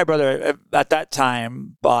 Me and my brother at that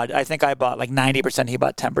time I think I bought 90%. He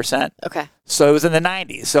bought 10%. Okay. So it was in the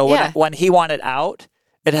 90s. So when he wanted out,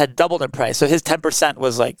 it had doubled in price. So his 10%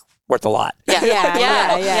 was worth a lot.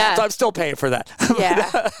 Yeah. So I'm still paying for that.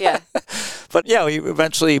 Yeah. But we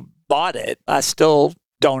eventually bought it. I still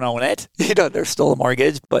don't own it. There's still a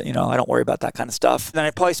mortgage, but I don't worry about that kind of stuff. Then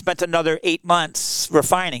I probably spent another 8 months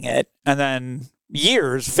refining it, and then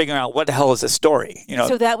years figuring out what the hell is this story.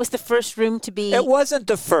 So that was the first room to be. It wasn't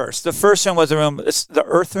the first. The first room was the room, it's the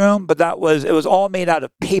Earth room, but it was all made out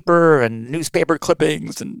of paper and newspaper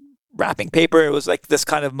clippings and wrapping paper. It was like this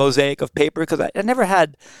kind of mosaic of paper because I never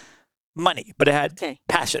had money, but I had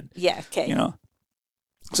passion. Yeah. Okay.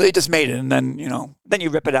 So they just made it, and then then you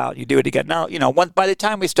rip it out, you do it again. Now by the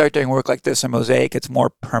time we start doing work like this in mosaic, it's more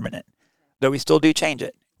permanent. Though we still do change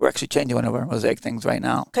it. We're actually changing one of our mosaic things right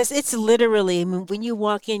now. Because it's literally, when you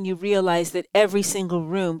walk in, you realize that every single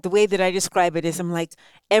room, the way that I describe it is, I'm like,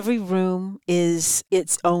 every room is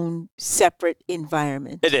its own separate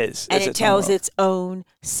environment. It is. And it tells its own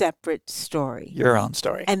separate story. Your own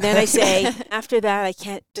story. And then I say, after that, I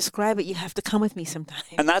can't describe it. You have to come with me sometime.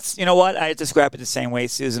 And that's, what? I describe it the same way,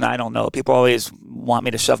 Susan. I don't know. People always want me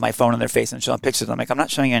to shove my phone in their face and show them pictures. I'm like, I'm not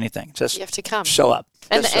showing you anything. Just you have to come. Show up.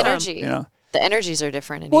 And just the energy. The energies are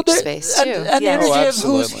different in each space, too. And the energy of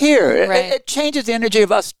who's here. It changes the energy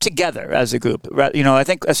of us together as a group. I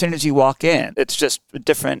think as soon as you walk in, it's just a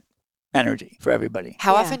different energy for everybody.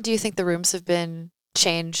 How often do you think the rooms have been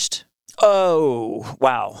changed? Oh,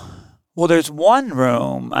 wow. Well, there's one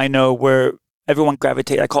room I know where everyone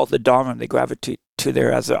gravitates. I call it the dorm room. They gravitate to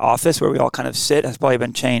there as their office where we all kind of sit. Has probably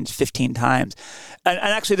been changed 15 times. And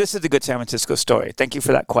actually, this is a good San Francisco story. Thank you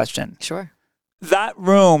for that question. Sure. That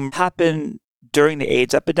room happened during the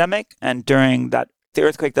AIDS epidemic and during the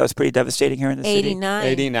earthquake that was pretty devastating here in the city.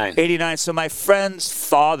 89. So my friend's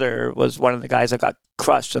father was one of the guys that got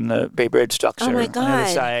crushed in the Bay Bridge structure on the other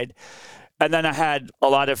side. And then I had a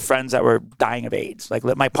lot of friends that were dying of AIDS. Like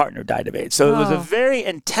my partner died of AIDS. So it was a very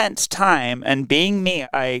intense time. And being me,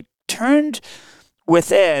 I turned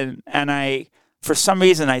within and for some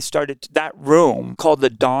reason, I started that room called the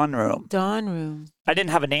Dawn Room. Dawn Room. I didn't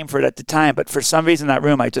have a name for it at the time, but for some reason, that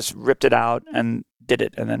room, I just ripped it out and did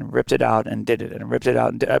it, and then ripped it out and did it, and ripped it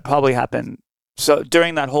out. And it probably happened. So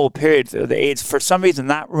during that whole period of the AIDS, for some reason,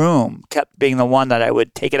 that room kept being the one that I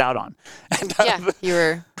would take it out on. And you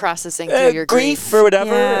were processing through your grief or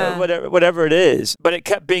whatever it is. But it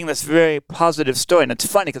kept being this very positive story. And it's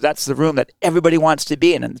funny because that's the room that everybody wants to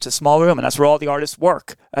be in. And it's a small room, and that's where all the artists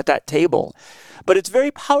work at that table. But it's very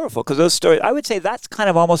powerful because those stories, I would say that's kind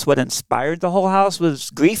of almost what inspired the whole house was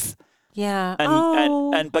grief. Yeah.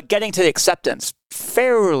 But getting to the acceptance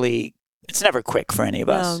fairly, it's never quick for any of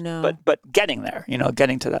us. No. But getting there,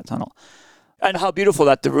 getting to that tunnel. And how beautiful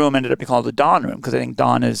that the room ended up being called the Dawn Room, because I think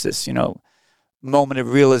dawn is this, moment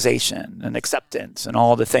of realization and acceptance and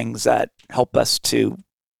all the things that help us to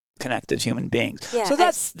connect as human beings. Yeah, so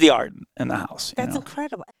that's the art in the house. That's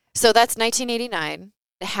incredible. So that's 1989.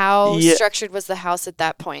 How structured was the house at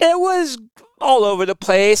that point? It was all over the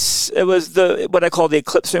place. It was what I call the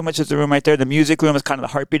Eclipse Room, which is the room right there. The music room is kind of the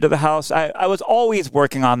heartbeat of the house. I was always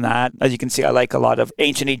working on that. As you can see, I like a lot of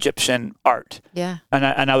ancient Egyptian art. Yeah.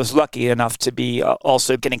 And I was lucky enough to be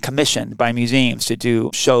also getting commissioned by museums to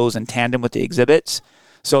do shows in tandem with the exhibits.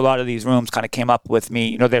 So a lot of these rooms kind of came up with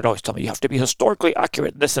me. They'd always tell me, you have to be historically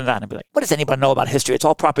accurate, this and that. And I'd be like, what does anybody know about history? It's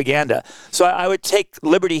all propaganda. So I would take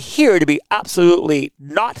liberty here to be absolutely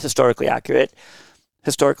not historically accurate,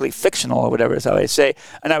 historically fictional or whatever is how I say.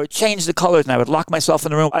 And I would change the colors and I would lock myself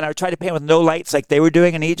in the room and I would try to paint with no lights like they were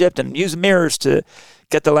doing in Egypt and use mirrors to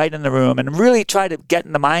get the light in the room and really try to get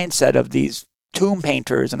in the mindset of these tomb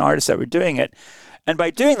painters and artists that were doing it. And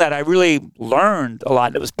by doing that, I really learned a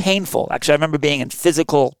lot. It was painful. Actually, I remember being in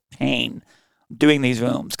physical pain doing these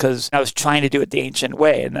rooms because I was trying to do it the ancient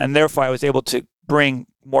way. And therefore, I was able to bring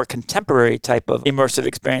more contemporary type of immersive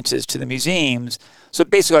experiences to the museums. So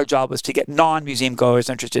basically, our job was to get non-museum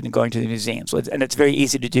goers interested in going to the museums. And it's very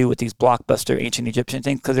easy to do with these blockbuster ancient Egyptian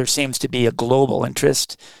things because there seems to be a global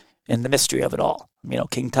interest in the mystery of it all.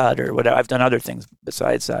 King Tut or whatever. I've done other things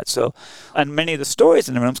besides that. So, and many of the stories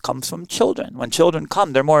in the rooms comes from children. When children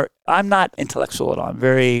come, I'm not intellectual at all. I'm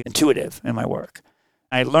very intuitive in my work.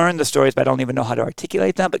 I learn the stories, but I don't even know how to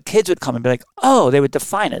articulate them. But kids would come and be like, oh, they would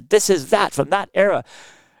define it. This is that from that era.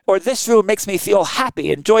 Or this room makes me feel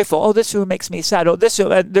happy and joyful. Oh, this room makes me sad. Oh, this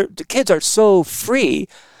room. And the kids are so free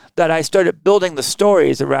that I started building the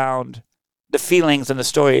stories around the feelings and the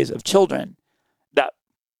stories of children that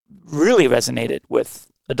really resonated with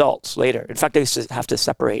adults later. In fact, I used to have to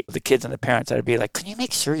separate the kids and the parents. I'd be like, can you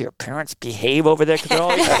make sure your parents behave over there? Because they're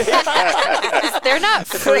always they're not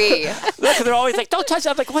free. Because they're always like, don't touch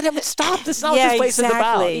that. I'm like, whatever, stop. This is not what this place is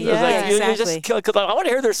about. You're just because I want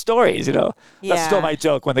to hear their stories, That's still my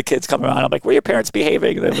joke when the kids come around. I'm like, were your parents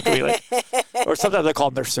behaving? And they look at me like, or sometimes I call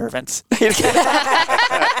them their servants.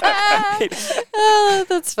 Oh,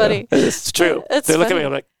 that's funny. It's true. They look at me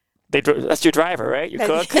like, that's your driver, right? You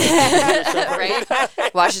cook,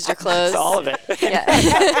 right? Washes your clothes. That's all of it. Yeah.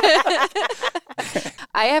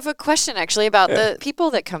 I have a question actually about the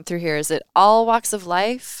people that come through here. Is it all walks of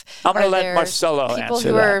life? I'm going to let Marcelo answer that. People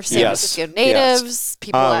who are San Francisco natives,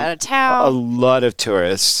 people out of town. A lot of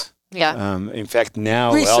tourists. Yeah. In fact,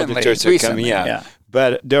 now all the tourists are coming. Yeah.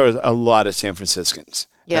 But there are a lot of San Franciscans.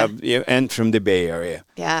 Yeah. And from the Bay Area.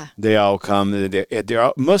 Yeah. They all come.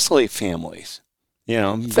 They're mostly families.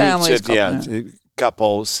 Families,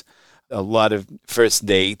 couples, a lot of first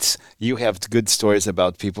dates. You have good stories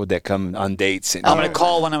about people that come on dates. I'm going to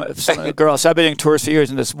call one of the girls. So I've been doing tours for years,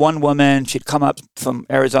 and this one woman, she'd come up from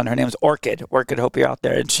Arizona. Her name was Orchid. Orchid, hope you're out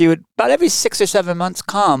there. And she would, about every 6 or 7 months,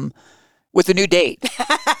 come with a new date.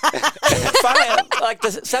 Finally, like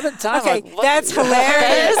the seventh time. Okay, like, that's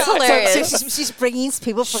hilarious. That is hilarious. So she's bringing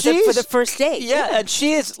people for the first date. Yeah, and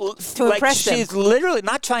she is to impress them. She's literally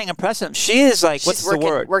not trying to impress them. She is like, what's the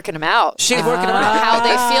word? Working them out. She's working them out. How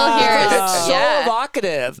they feel here. It's so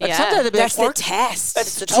evocative. And sometimes they'd be that's like, the test.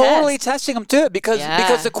 It's totally testing them too, because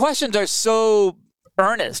the questions are so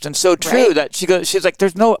earnest and so true that she's like,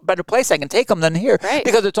 there's no better place I can take them than here,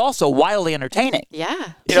 because it's also wildly entertaining.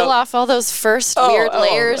 Yeah, peel off all those first weird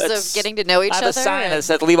layers of getting to know each other. I have a sign that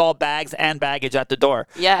says leave all bags and baggage at the door.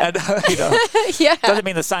 Yeah, and, doesn't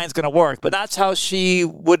mean the sign's going to work, but that's how she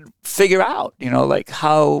would figure out, like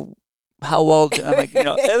how well. I'm like,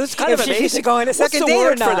 it was kind of amazing. She's going a second What's the date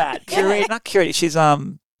word or not? for that? Curate, not curate. She's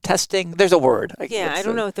testing. There's a word. I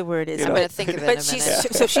don't know what the word is. I'm going to think of it in a minute.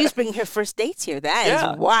 So she's bringing her first dates here. That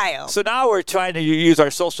is wild. So now we're trying to use our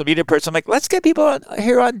social media person. I'm like, let's get people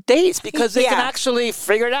here on dates because they can actually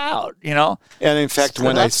figure it out, And in fact,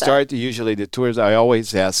 when I start usually the tours, I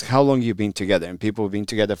always ask, how long you been together? And people have been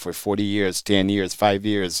together for 40 years, 10 years, 5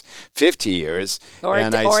 years, 50 years. Or a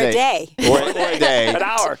day. Or a day. An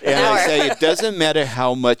hour. I say, it doesn't matter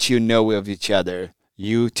how much you know of each other.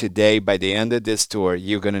 You today, by the end of this tour,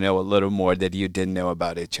 you're going to know a little more that you didn't know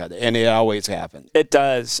about each other. And it always happens. It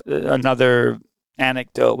does. Another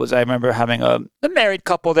anecdote was I remember having a married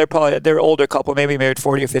couple. They're older couple, maybe married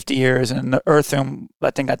 40 or 50 years. And the Earth Room, I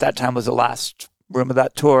think at that time was the last room of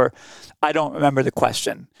that tour. I don't remember the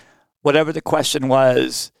question. Whatever the question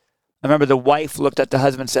was, I remember the wife looked at the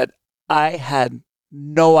husband and said, I had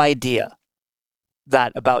no idea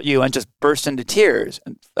that about you, and just burst into tears.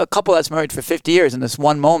 And a couple that's married for 50 years, in this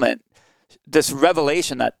one moment, this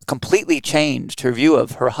revelation that completely changed her view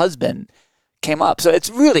of her husband came up. So it's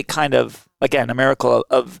really kind of, again, a miracle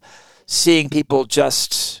of seeing people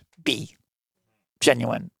just be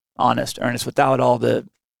genuine, honest, earnest, without all the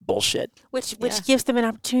bullshit. Which gives them an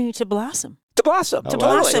opportunity to blossom. To blossom. To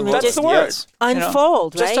blossom. That's just the word.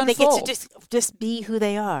 Unfold, right? Just unfold. They get to just be who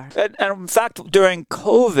they are. And in fact, during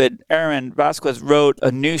COVID, Aaron Vasquez wrote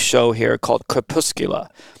a new show here called Crepuscula.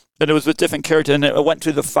 And it was with different characters, and it went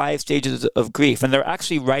through the 5 stages of grief. And they're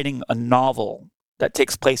actually writing a novel that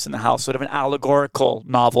takes place in the house, sort of an allegorical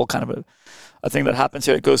novel, kind of a thing that happens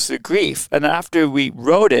here. It goes through grief. And then after we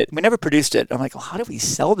wrote it, we never produced it. I'm like, well, how do we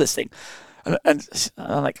sell this thing? And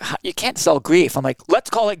I'm like, you can't sell grief. I'm like, let's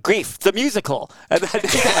call it Grief, the musical. But I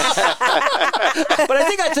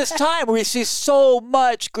think at this time we see so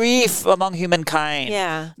much grief among humankind.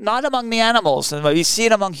 Yeah. Not among the animals. And we see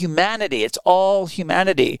it among humanity. It's all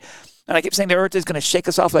humanity. And I keep saying the earth is going to shake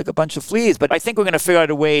us off like a bunch of fleas. But I think we're going to figure out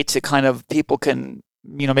a way to kind of, people can,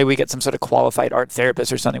 maybe we get some sort of qualified art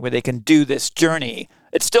therapist or something where they can do this journey.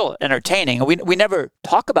 It's still entertaining. We never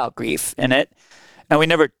talk about grief in it. And we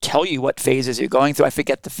never tell you what phases you're going through. I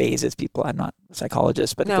forget the phases, people. I'm not a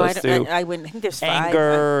psychologist, but it goes through I wouldn't think there's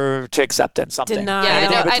anger to acceptance, something. Deny.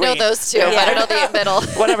 Yeah, I know those two. I don't know the middle.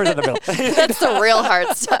 Whatever's in the middle. That's the real hard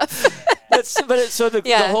stuff.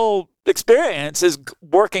 The whole experience is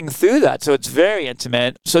working through that. So it's very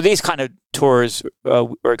intimate. So these kind of tours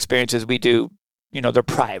or experiences we do, they're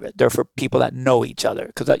private. They're for people that know each other,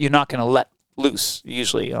 because you're not going to let loose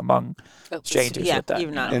usually among strangers with that.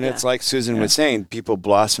 And it's like Susan was saying, people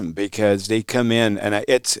blossom because they come in, and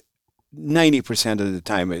it's 90% of the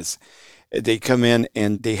time is they come in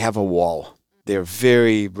and they have a wall. They're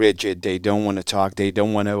very rigid. They don't want to talk. They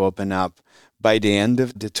don't want to open up. By the end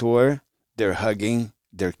of the tour, they're hugging,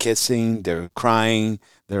 they're kissing, they're crying,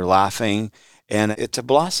 they're laughing, and it's a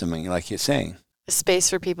blossoming, like you're saying. A space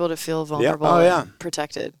for people to feel vulnerable and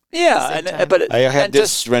protected. Yeah, but I have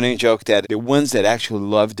this running joke that the ones that actually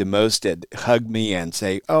love the most, that hug me and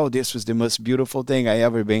say, "Oh, this was the most beautiful thing I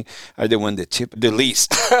ever been," are the one that tip the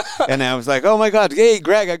least. And I was like, "Oh my God, hey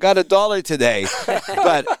Greg, I got $1 today."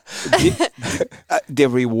 But the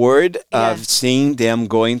reward of seeing them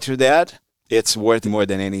going through that it's worth more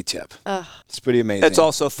than any tip. It's pretty amazing. It's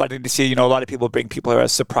also funny to see, a lot of people bring people here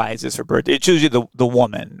as surprises for birthday. It's usually the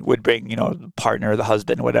woman would bring, the partner, the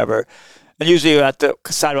husband, whatever. And usually at the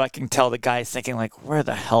sidewalk, I can tell the guy's thinking like, where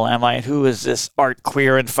the hell am I? Who is this art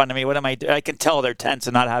queer in front of me? What am I doing? I can tell they're tense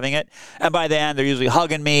and not having it. And by the end, they're usually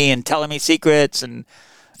hugging me and telling me secrets. And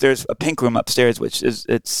there's a pink room upstairs, which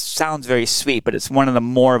it sounds very sweet, but it's one of the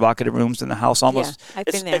more evocative rooms in the house. Almost, I've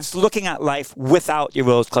been there. It's looking at life without your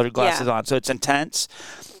rose-colored glasses on. So it's intense.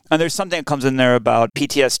 And there's something that comes in there about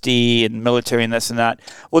PTSD and military and this and that.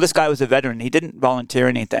 Well, this guy was a veteran. He didn't volunteer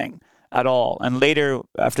anything at all. And later,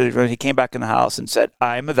 after he came back in the house and said,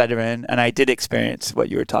 I'm a veteran, and I did experience what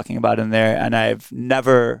you were talking about in there, and I've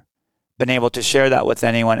never been able to share that with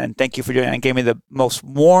anyone, and thank you for doing it, and gave me the most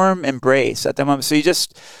warm embrace at the moment. So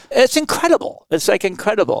it's incredible. It's like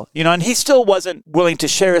incredible, and he still wasn't willing to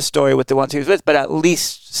share his story with the ones he was with, but at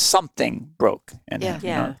least something broke in him.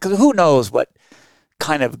 Yeah. Because who knows what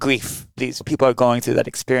kind of grief these people are going through that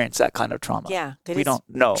experience that kind of trauma. Yeah. We don't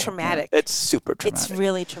know. Traumatic. It's super traumatic. It's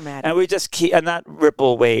really traumatic. And we just and that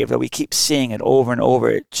ripple wave that we keep seeing it over and over,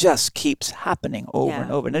 it just keeps happening over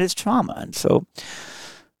and over. And it is trauma. And so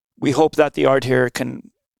we hope that the art here can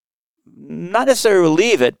not necessarily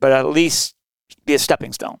relieve it, but at least be a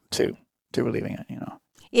stepping stone to relieving it,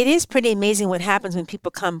 It is pretty amazing what happens when people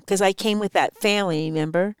come, because I came with that family,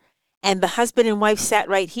 remember? And the husband and wife sat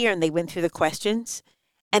right here and they went through the questions.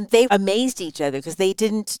 And they amazed each other because they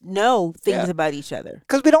didn't know things about each other.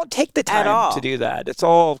 Because we don't take the time at all to do that. It's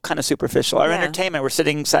all kind of superficial. Our entertainment, we're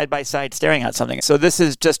sitting side by side staring at something. So this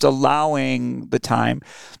is just allowing the time.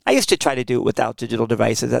 I used to try to do it without digital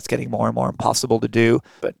devices. That's getting more and more impossible to do.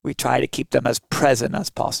 But we try to keep them as present as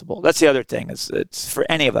possible. That's the other thing. It's for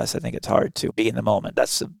any of us, I think it's hard to be in the moment.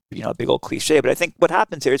 That's a big old cliche. But I think what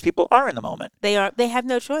happens here is people are in the moment. They have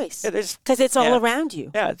no choice. Yeah, because it's all around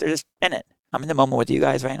you. Yeah, they're just in it. I'm in the moment with you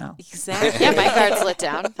guys right now. Exactly. Yeah, my guard's lit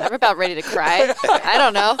down. I'm about ready to cry. I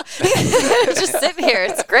don't know. I'm just sitting here.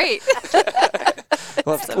 It's great.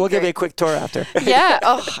 We'll give you a quick tour after. Yeah.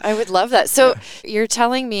 Oh, I would love that. So you're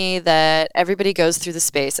telling me that everybody goes through the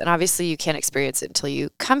space, and obviously you can't experience it until you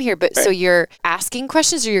come here. But so you're asking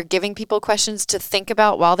questions, or you're giving people questions to think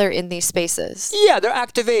about while they're in these spaces? Yeah, they're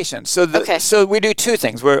activations. So we do two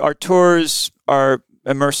things where our tours are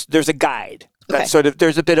immersed. There's a guide. That's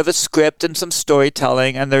there's a bit of a script and some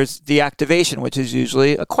storytelling, and there's the activation, which is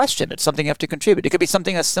usually a question. It's something you have to contribute. It could be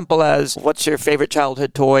something as simple as, what's your favorite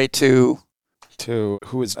childhood toy, to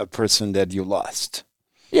who is a person that you lost.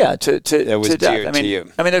 Yeah, to was to dear death. to you.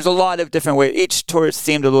 I mean, there's a lot of different ways. Each tour is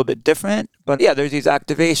themed a little bit different, but yeah, there's these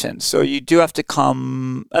activations. So you do have to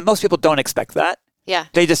come, and most people don't expect that. Yeah.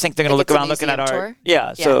 They just think they're going to look around looking at art. Tour?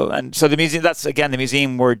 Yeah. So the museum, that's again, the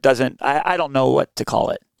museum word doesn't, I don't know what to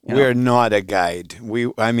call it. We're not a guide.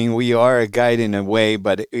 We are a guide in a way,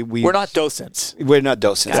 but we're not docents. We're not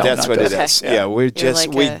docents. No, that's what it is. Yeah, we're just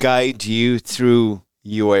we guide you through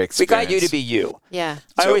your experience. We guide you to be you. Yeah.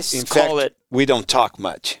 I always call it. We don't talk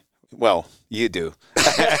much. Well, you do,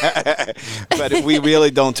 but we really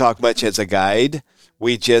don't talk much as a guide.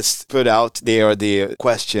 We just put out there the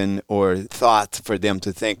question or thought for them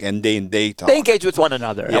to think, and then they talk. They engage with one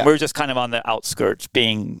another, and we're just kind of on the outskirts,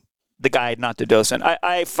 being the guide, not the docent.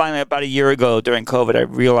 I finally, about a year ago during COVID, I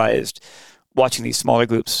realized, watching these smaller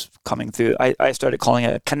groups coming through, I started calling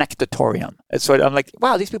it a connectatorium. I'm like,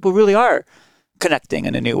 wow, these people really are connecting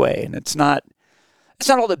in a new way. And it's not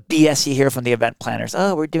all the BS you hear from the event planners.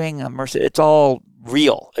 Oh, we're doing immersive. It's all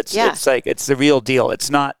real. It's like, it's the real deal. It's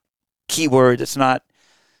not keywords. It's not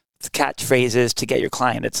catchphrases to get your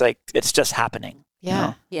client. It's like, it's just happening.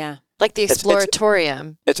 Yeah. Yeah. Like the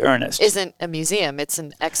Exploratorium. It's earnest. Isn't a museum. It's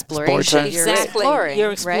an exploration. Exactly.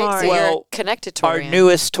 You're exploring. Right? So well, you're connectatorium. Our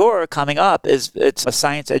newest tour coming up it's a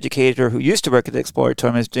science educator who used to work at the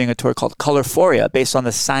Exploratorium is doing a tour called Colorphoria, based on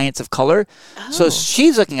the science of color. Oh. So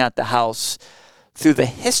she's looking at the house through the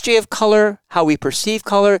history of color, how we perceive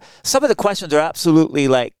color. Some of the questions are absolutely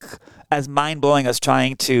like as mind-blowing as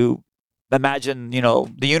trying to imagine, the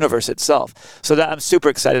universe itself. So that I'm super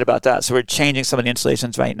excited about that. So we're changing some of the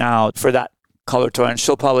installations right now for that color tour, and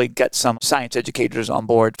she'll probably get some science educators on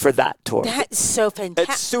board for that tour. That's so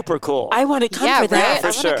fantastic. It's super cool. I want to come for that. Right? For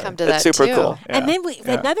I sure. want to come to that it's super too. cool. Yeah. And then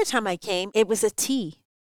another time I came, it was a tea.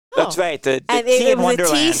 That's right. The and tea it in was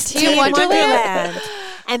Wonderland. a tea in Wonderland.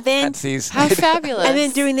 And then, how fabulous. And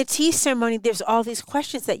then during the tea ceremony, there's all these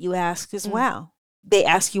questions that you ask as well. They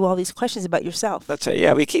ask you all these questions about yourself. That's right.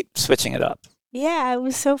 Yeah, we keep switching it up. Yeah, it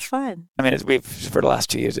was so fun. I mean, for the last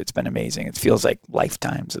 2 years, it's been amazing. It feels like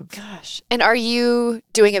lifetimes of. Gosh. And are you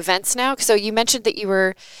doing events now? So you mentioned that you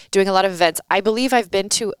were doing a lot of events. I believe I've been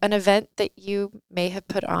to an event that you may have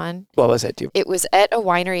put on. What was it? It was at a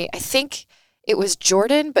winery. I think it was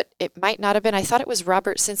Jordan, but it might not have been. I thought it was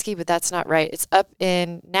Robert Sinsky, but that's not right. It's up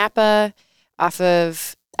in Napa off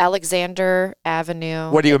of Alexander Avenue.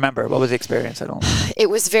 What do you remember? What was the experience? I don't know. It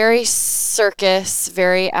was very circus,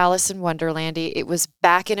 very Alice in Wonderlandy. It was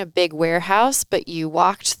back in a big warehouse, but you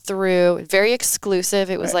walked through, very exclusive.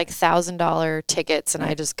 It was like $1,000 tickets, and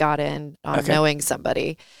I just got in on knowing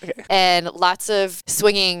somebody. Okay. And lots of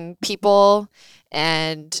swinging people,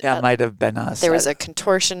 and it might have been us. There was a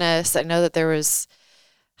contortionist. I know that there was.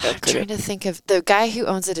 I'm trying to think of the guy who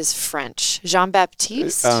owns it is French. Jean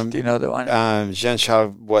Baptiste. Do you know the one?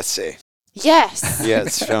 Jean-Charles Boisset. Yes.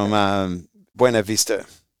 Yes, from Buena Vista.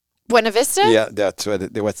 Buena Vista? Yeah, that's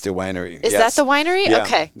what's the winery. Is that the winery? Yeah.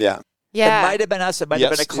 Okay. Yeah. Yeah. It might have been us. It might have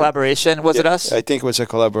been a collaboration. Was it us? I think it was a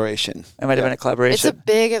collaboration. It might have been a collaboration. It's a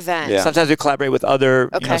big event. Yeah. Sometimes we collaborate with other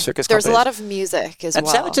circus There's companies. a lot of music as well. And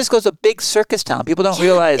San Francisco's a big circus town. People don't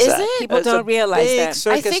realize that. Is it? People don't realize big that.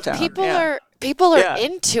 Circus I think town. people are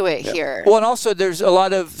into it here. Well, and also there's a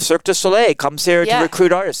lot of Cirque du Soleil comes here to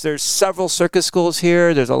recruit artists. There's several circus schools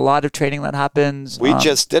here. There's a lot of training that happens. We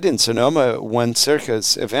just did in Sonoma one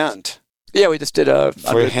circus event. Yeah, we just did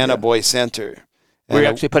for Hannah Boy Center. We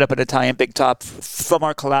actually put up an Italian big top from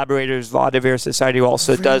our collaborators, Vaudeville Society, who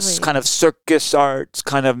also does kind of circus arts,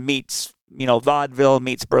 kind of meets, vaudeville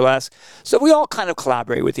meets burlesque. So we all kind of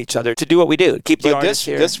collaborate with each other to do what we do, keep the artists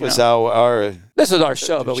here. This was our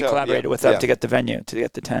show, but we collaborated with them to get the venue, to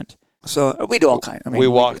get the tent. So we do all kinds. We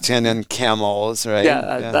walked in camels, right?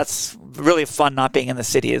 Yeah, that's really fun not being in the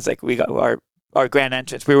city. Is like we got our grand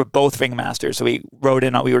entrance. We were both ringmasters, so we rode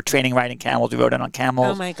in. We were training riding camels. We rode in on camels.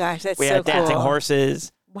 Oh my gosh, that's we so cool. We had dancing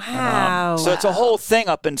horses. Wow. So it's a whole thing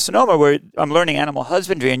up in Sonoma where I'm learning animal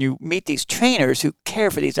husbandry, and you meet these trainers who care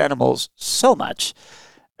for these animals so much,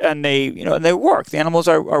 and they work. The animals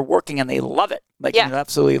are working, and they love it.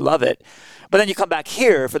 Absolutely love it. But then you come back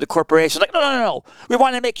here for the corporation, like, no. We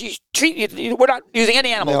want to make you treat you. We're not using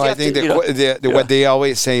any animals. No, I think what they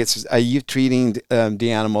always say is, are you treating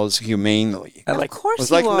the animals humanely? Of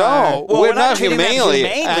course you are. No, we're not humanely.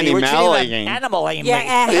 We're treating them animally.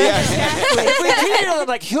 Yeah, exactly. If we treated them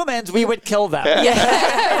like humans, we would kill them.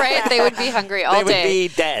 Yeah. Right? They would be hungry all day. They would be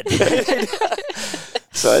dead.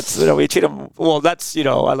 So it's, we treat them, well, that's, I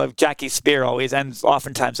love Jackie Spear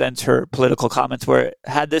oftentimes ends her political comments where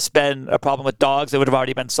had this been a problem with dogs, it would have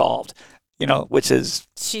already been solved, which is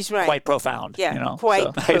she's right. Quite profound. Yeah,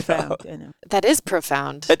 quite profound. That is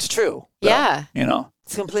profound. It's true. Yeah.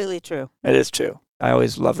 It's completely true. It is true. I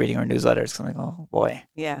always love reading her newsletters. I'm like, oh boy.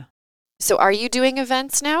 Yeah. So are you doing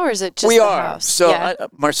events now, or is it just we the are. house? So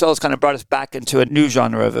Marcel's kind of brought us back into a new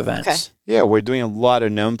genre of events. Okay. Yeah, we're doing a lot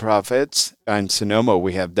of nonprofits. In Sonoma,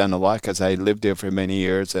 we have done a lot because I lived there for many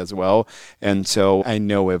years as well. And so I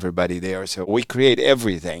know everybody there. So we create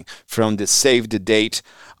everything from the save the date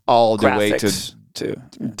all the way to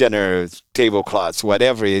dinner, tablecloths,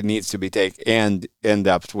 whatever it needs to be taken, and end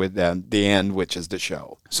up with the end, which is the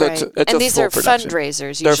show. So it's these are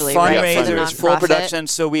fundraisers usually, They're right? fundraisers, full production.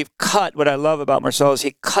 So we've cut, what I love about Marcel is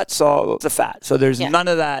he cuts all the fat. So there's none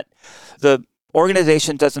of that. The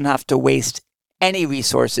organization doesn't have to waste any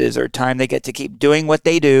resources or time. They get to keep doing what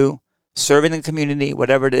they do, serving the community,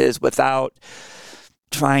 whatever it is, without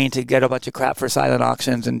trying to get a bunch of crap for silent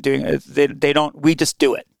auctions and doing it. They don't, we just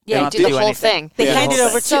do it. Yeah, do the whole thing. They hand it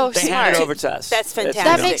over to us. That's fantastic.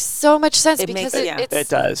 That makes so much sense because it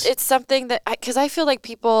does. It's something that, because I feel like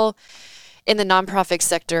people in the nonprofit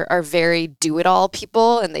sector are very do-it-all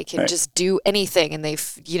people, and they can just do anything. And they,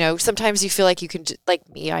 sometimes you feel like you can, like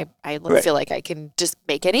me, I feel like I can just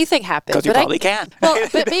make anything happen. Because you probably can. Well,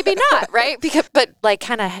 but maybe not, right? But like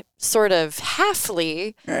kind of sort of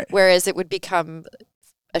halfly, whereas it would become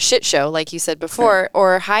a shit show, like you said before,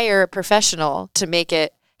 or hire a professional to make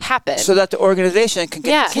it happen, so that the organization can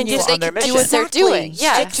continue on their mission. Do what they're doing.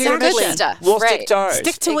 Yeah, stick to your mission. Stuff. We'll stick to ours.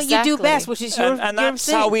 Stick to what you do best, which is your and that's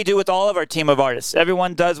how we do with all of our team of artists.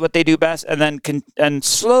 Everyone does what they do best, and then and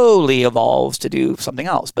slowly evolves to do something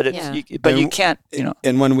else. But you can't.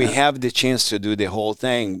 And when we have the chance to do the whole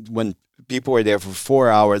thing, when people are there for 4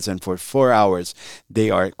 hours, and for 4 hours, they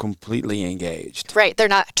are completely engaged. Right. They're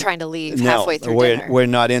not trying to leave halfway through dinner. We're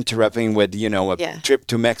not interrupting with, a trip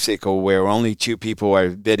to Mexico where only 2 people are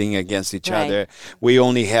bidding against each other. We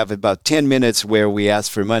only have about 10 minutes where we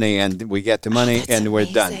ask for money and we get the money and we're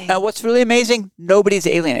done. What's really amazing, nobody's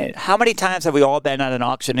alienated. How many times have we all been at an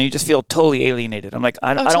auction and you just feel totally alienated? I'm like,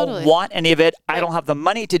 I don't want any of it. I don't have the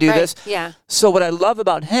money to do this. Yeah. So what I love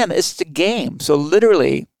about him is the game. So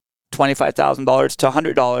literally $25,000 to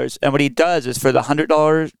 $100. And what he does is for the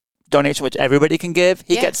 $100 donation, which everybody can give,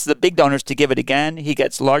 he gets the big donors to give it again. He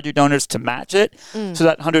gets larger donors to match it. So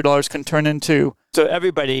that $100 can turn into, so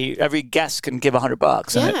every guest can give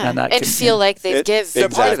 $100. And feel like they've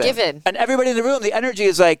given. And everybody in the room, the energy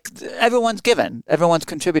is like, everyone's given. Everyone's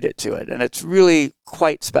contributed to it. And it's really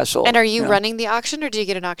quite special. And are you running the auction or do you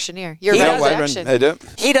get an auctioneer? You're running the auction. I do.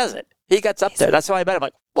 He does it. He gets up there. That's how I met him.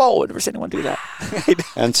 Like, whoa, I've never seen anyone do that.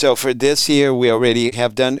 And so for this year, we already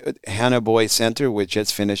have done Hannah Boy Center, which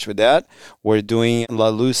is finished with that. We're doing La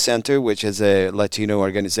Luz Center, which is a Latino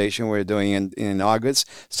organization. We're doing in August.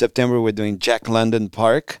 September, we're doing Jack London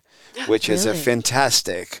Park, which is a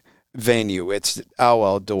fantastic venue. It's all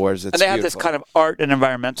outdoors. It's and they beautiful. have this kind of art and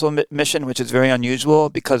environmental mission, which is very unusual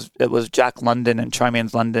because it was Jack London and Charmian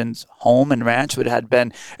London's home and ranch.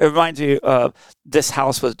 It reminds you of this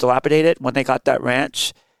house was dilapidated when they got that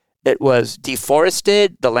ranch. It was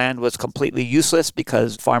deforested. The land was completely useless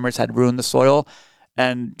because farmers had ruined the soil.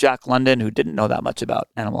 And Jack London, who didn't know that much about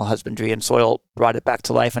animal husbandry and soil, brought it back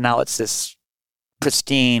to life. And now it's this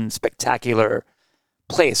pristine, spectacular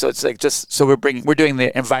place. So it's like we're doing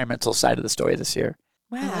the environmental side of the story this year.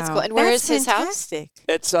 Wow, that's cool. And where is his house?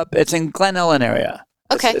 It's in Glen Ellen area.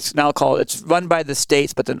 Okay. It's run by the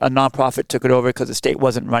states, but a nonprofit took it over because the state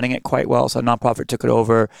wasn't running it quite well. So a nonprofit took it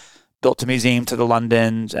over, built a museum to the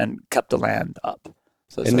Londons, and kept the land up.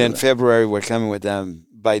 And then February, we're coming with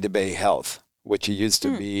By the Bay Health, which used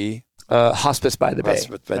to be Hospice by the Bay.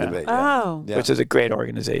 Hospice by the Bay. Oh, yeah. Which is a great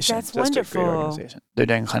organization. That's wonderful. A great organization. They're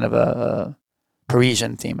doing kind of a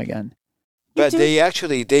Parisian theme again. But they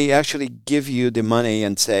actually give you the money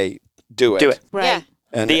and say, do it. Do it. right. Yeah.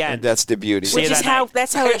 And that's the beauty. That's how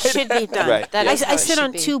it should be done. Right. I sit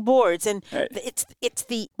on 2 boards, and it's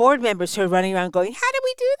the board members who are running around going, "How do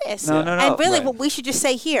we do this?" No. And really, what we should just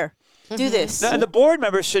say here, do this. No, and the board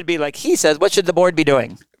members should be like he says. What should the board be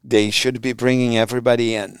doing? They should be bringing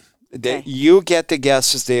everybody in. You get the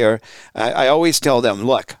guests there. I always tell them,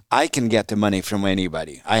 look, I can get the money from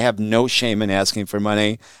anybody. I have no shame in asking for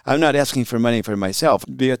money. I'm not asking for money for myself.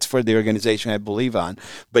 It's for the organization I believe on.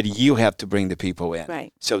 But you have to bring the people in.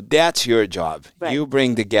 Right. So that's your job. Right. You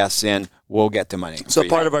bring the guests in. We'll get the money. So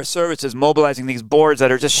part of our service is mobilizing these boards that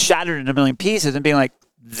are just shattered into a million pieces and being like,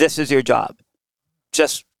 this is your job.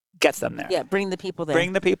 Just get them there. Yeah, bring the people there.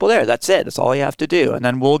 Bring the people there. That's it. That's all you have to do. And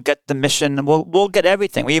then we'll get the mission. And we'll get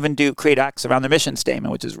everything. We even create acts around the mission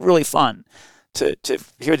statement, which is really fun to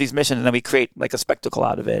hear these missions. And then we create like a spectacle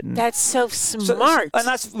out of it. And that's so smart.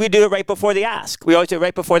 We do it right before the ask. We always do it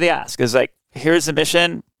right before the ask. It's like, here's the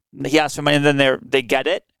mission. He asks for money, and then they get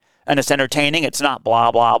it. And it's entertaining. It's not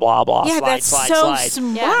blah, blah, blah, blah. Yeah, slide, that's slide, so slide.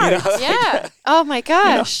 smart. Yeah. Oh, my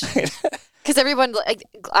gosh. Because everyone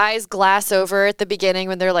eyes glass over at the beginning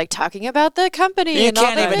when they're like talking about the company. You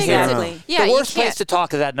can't even hear them. Yeah, the worst place to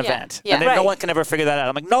talk is at an event. Yeah. And no one can ever figure that out.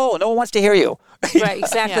 I'm like, no one wants to hear you. Right,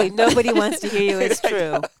 exactly. Yeah. Nobody wants to hear you. It's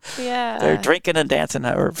true. Yeah. They're drinking and dancing,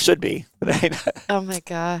 or should be. Oh, my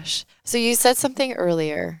gosh. So you said something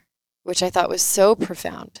earlier, which I thought was so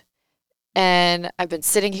profound. And I've been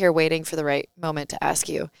sitting here waiting for the right moment to ask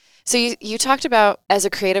you. So you talked about, as a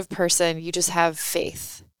creative person, you just have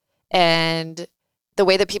faith. And the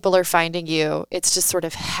way that people are finding you, it's just sort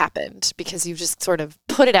of happened because you've just sort of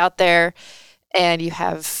put it out there and you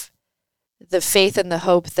have the faith and the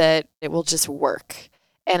hope that it will just work.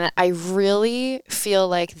 And I really feel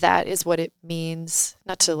like that is what it means,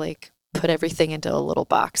 not to like put everything into a little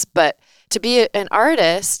box, but to be an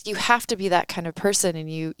artist, you have to be that kind of person. And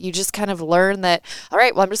you just kind of learn that, all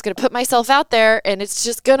right, well, I'm just going to put myself out there and it's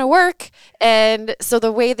just going to work. And so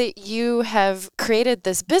the way that you have created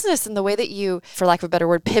this business and the way that you, for lack of a better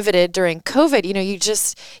word, pivoted during COVID,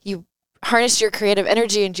 you harnessed your creative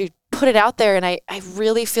energy and you put it out there. And I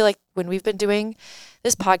really feel like when we've been doing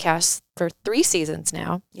this podcast for 3 seasons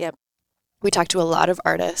now, we talked to a lot of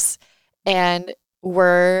artists and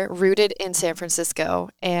we're rooted in San Francisco.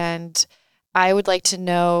 And I would like to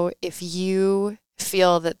know if you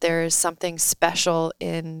feel that there is something special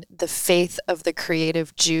in the faith of the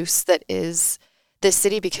creative juice that is this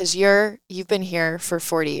city, because you've been here for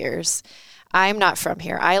 40 years. I'm not from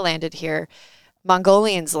here. I landed here.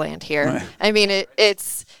 Mongolians land here. Right. I mean,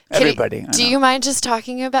 it's everybody. Do you mind just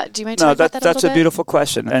talking about? Do you mind talking about that? That's a beautiful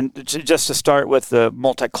question. And just to start with the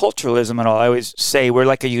multiculturalism and all, I always say we're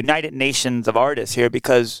like a United Nations of artists here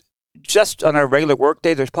because just on our regular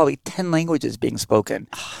workday, there's probably 10 languages being spoken.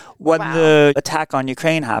 When the attack on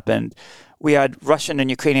Ukraine happened, we had Russian and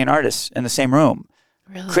Ukrainian artists in the same room,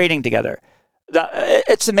 creating together.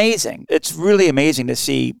 It's amazing. It's really amazing to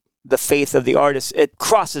see the faith of the artist. It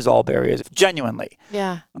crosses all barriers, genuinely.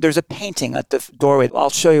 Yeah. There's a painting at the doorway. I'll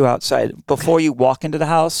show you outside. Before you walk into the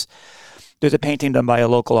house, there's a painting done by a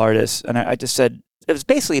local artist. And I just said, it was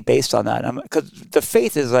basically based on that. Because the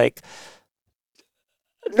faith is like,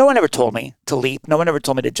 no one ever told me to leap. No one ever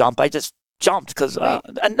told me to jump. I just jumped because,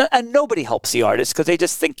 and nobody helps the artist because they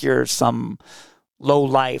just think you're some low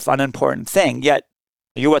life, unimportant thing. Yet,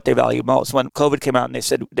 you're what they value most. When COVID came out and they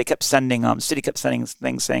said they kept sending, city kept sending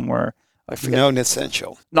things saying I forget.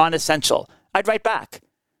 Non-essential. I'd write back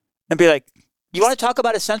and be like, you want to talk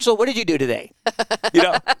about essential? What did you do today?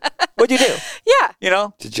 What'd you do? Yeah.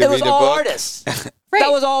 Did you it read was a all book? Artists. That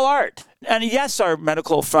was all art. And yes, our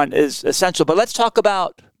medical front is essential, but let's talk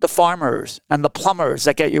about the farmers and the plumbers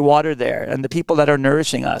that get your water there and the people that are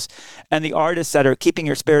nourishing us and the artists that are keeping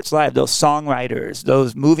your spirits alive, those songwriters,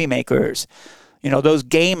 those movie makers, those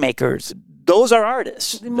game makers. Those are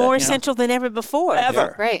artists. More essential than ever before.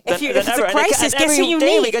 Ever. Yeah. Right. If it's a crisis, guess who you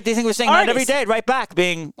day need? we get these things we're saying that every day, right back,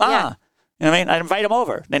 being, You know what I mean? I'd invite them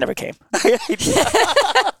over. They never came.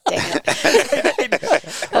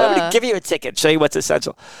 Let me give you a ticket, show you what's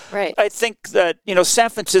essential. Right. I think that, San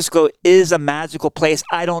Francisco is a magical place.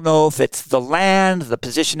 I don't know if it's the land, the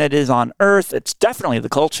position it is on Earth. It's definitely the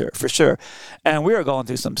culture, for sure. And we are going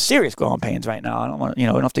through some serious growing pains right now. I don't want we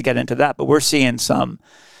don't have to get into that, but we're seeing some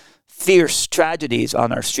fierce tragedies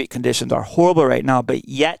on our street. Conditions are horrible right now, but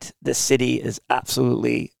yet the city is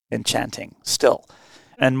absolutely enchanting still.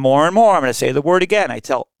 And more, I'm going to say the word again. I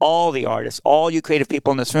tell all the artists, all you creative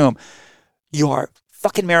people in this room, you are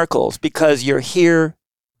fucking miracles because you're here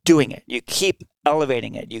doing it. You keep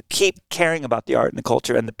elevating it. You keep caring about the art and the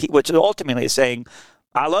culture, and which ultimately is saying,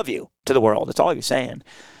 I love you to the world. That's all you're saying,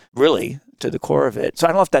 really, to the core of it. So I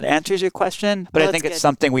don't know if that answers your question, but I think it's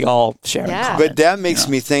something we all share in common. But that makes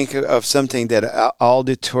me think of something that all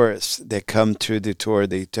the tourists that come through the tour,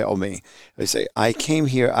 they tell me. They say, I came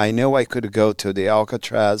here, I know I could go to the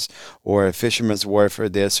Alcatraz or a Fisherman's Wharf or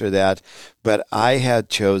this or that, but I had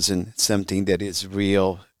chosen something that is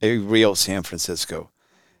real, a real San Francisco.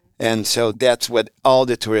 And so that's what all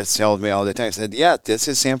the tourists tell me all the time. I said, yeah, this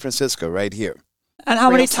is San Francisco right here. And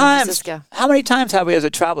how many times have we as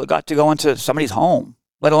a traveler got to go into somebody's home,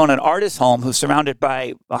 let alone an artist's home who's surrounded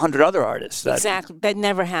by 100 other artists? Exactly. That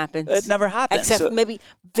never happens. It never happens. Except maybe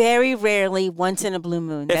very rarely once in a blue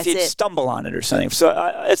moon. If you stumble on it or something. So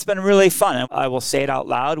it's been really fun. And I will say it out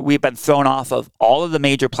loud. We've been thrown off of all of the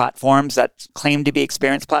major platforms that claim to be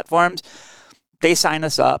experience platforms. They sign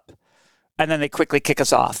us up. And then they quickly kick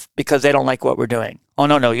us off because they don't like what we're doing. Oh,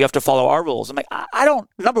 no, you have to follow our rules. I'm like,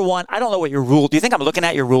 number one, I don't know what your rules. Do you think I'm looking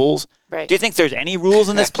at your rules? Right. Do you think there's any rules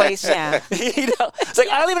in this place? Yeah. It's like,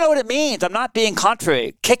 I don't even know what it means. I'm not being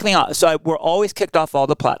contrary. Kick me off. So we're always kicked off all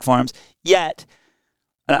the platforms. Yet,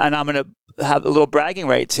 and I'm going to have a little bragging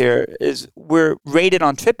rights here, is we're rated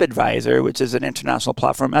on TripAdvisor, which is an international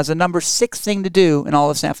platform, as the number 6 thing to do in all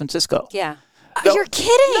of San Francisco. Yeah. You're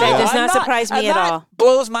kidding. That does not surprise me at all.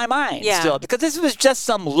 Blows my mind still. Because this was just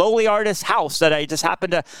some lowly artist's house that I just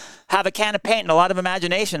happened to have a can of paint and a lot of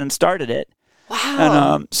imagination and started it.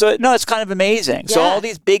 Wow. And it's kind of amazing. Yeah. So all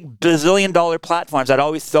these big bazillion-dollar platforms that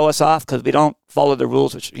always throw us off because we don't follow the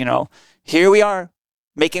rules, which, here we are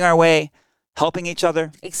making our way, helping each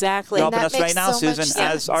other. Exactly. Helping us makes right now, so much Susan,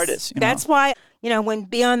 sense. as artists. That's why, when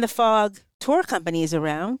Beyond the Fog tour company is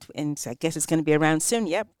around, and I guess it's going to be around soon.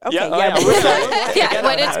 Yep. Okay. Yeah,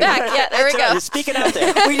 when it's back. Yeah, there we go. You're speaking out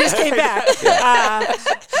there. We just came back.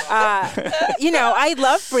 I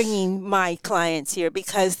love bringing my clients here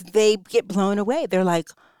because they get blown away. They're like,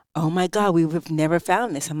 oh my God, we would have never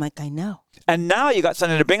found this. I'm like, I know. And now you got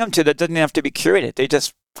something to bring them to that doesn't have to be curated. They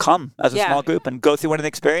just come as a small group and go through one of the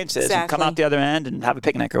experiences and come out the other end and have a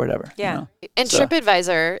picnic or whatever. Yeah. And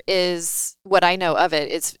TripAdvisor is what I know of it.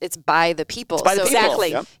 It's by the people. It's by the people.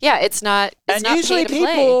 Exactly. Yep. Yeah, it's not. And usually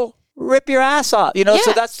people rip your ass off.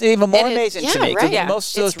 So that's even more amazing to me. Right.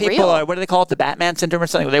 Most of those It's people real. are, what do they call it, the Batman syndrome or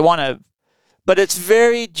something? They want to, but it's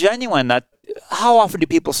very genuine. That how often do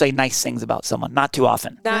people say nice things about someone? Not too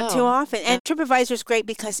often. Not too often. And TripAdvisor is great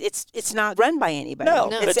because it's not run by anybody. No.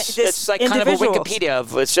 It's like kind of a Wikipedia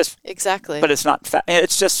of it's just exactly. But it's not.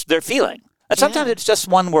 It's just their feeling. And sometimes it's just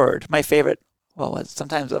one word. My favorite well,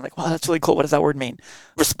 sometimes I'm like, wow, that's really cool. What does that word mean?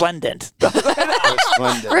 Resplendent.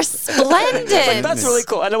 Resplendent. That's really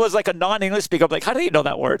cool. And it was like a non-English speaker. I'm like, how do you know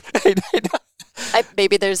that word?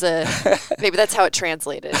 Maybe that's how it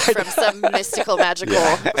translated from some mystical, magical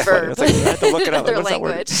verb. I have to look it up. Their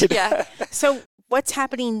language. Yeah. So what's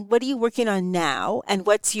happening? What are you working on now? And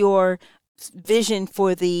what's your vision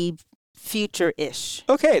for the future-ish?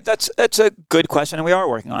 Okay, that's a good question, and we are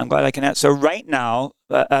working on it. I'm glad I can answer. So right now,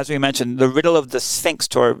 as we mentioned, the Riddle of the Sphinx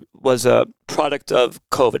tour was a product of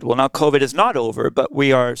COVID. Well, now COVID is not over, but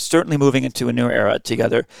we are certainly moving into a new era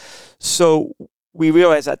together. So we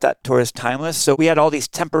realized that tour is timeless. So we had all these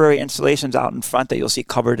temporary installations out in front that you'll see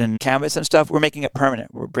covered in canvas and stuff. We're making it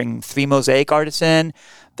permanent. We're bringing 3 mosaic artists in.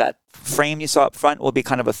 That frame you saw up front will be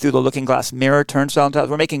kind of a through the looking glass mirror turnstile.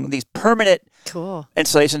 We're making these permanent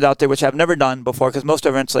installations out there, which I've never done before because most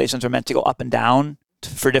of our installations are meant to go up and down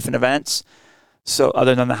for different events. So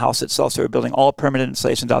other than the house itself, so we're building all permanent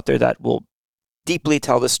installations out there that will deeply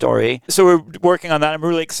tell the story. So we're working on that. I'm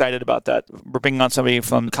really excited about that. We're bringing on somebody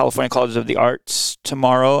from California College of the Arts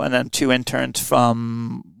tomorrow, and then 2 interns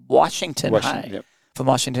from Washington High. Yep. From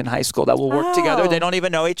Washington High School that will work together. They don't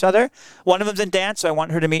even know each other. One of them's in dance, so I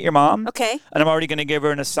want her to meet your mom. Okay. And I'm already going to give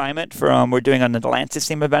her an assignment for, we're doing an Atlantis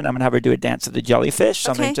theme event. I'm going to have her do a dance of the jellyfish.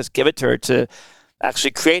 So I'm going to just give it to her to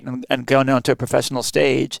actually create and go onto a professional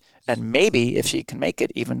stage. And maybe, if she can make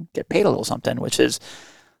it, even get paid a little something, which is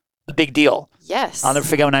a big deal. Yes. I'll never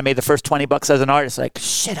forget when I made the first $20 as an artist. Like,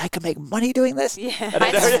 shit, I could make money doing this. Yeah.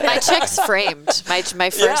 My check's framed. My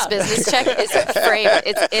first business check is framed.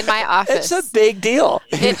 It's in my office. It's a big deal.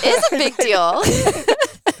 It is a big deal.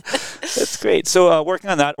 That's great. So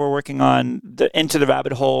working on that, we're working on the Into the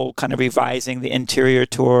Rabbit Hole, kind of revising the interior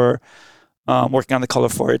tour, working on the color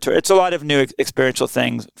forward tour. It's a lot of new experiential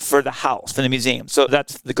things for the house, for the museum. So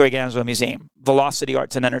that's the Greg Angelo Museum. Velocity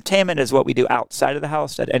Arts and Entertainment is what we do outside of the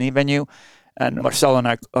house at any venue. And Marcelo and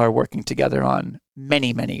I are working together on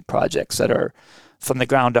many, many projects that are from the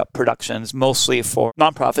ground up productions, mostly for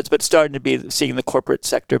nonprofits, but starting to be seeing the corporate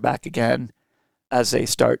sector back again as they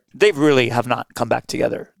start. They really have not come back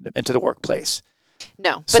together into the workplace.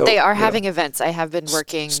 No, but they are having events. I have been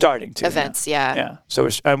working starting to events. Yeah. Yeah. So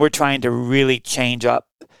we're trying to really change up.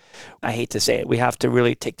 I hate to say it. We have to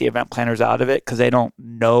really take the event planners out of it because they don't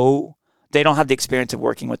have the experience of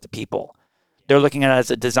working with the people. They're looking at it as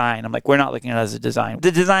a design. I'm like, we're not looking at it as a design.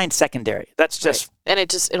 The design's secondary. That's just... Right. And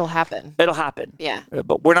it'll happen. It'll happen. Yeah.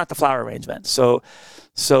 But we're not the flower arrangement. So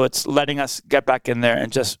it's letting us get back in there and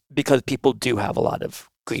just because people do have a lot of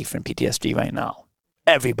grief and PTSD right now.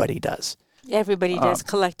 Everybody does. Everybody does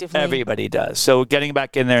collectively. Everybody does. So getting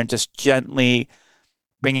back in there and just gently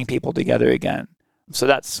bringing people together again. So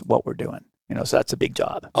that's what we're doing. So that's a big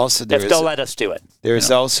job. Also, if they'll let us do it. There's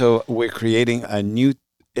also, we're creating a new,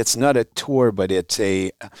 it's not a tour, but it's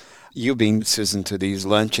you being, Susan, to these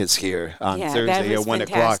lunches here on Thursday at 1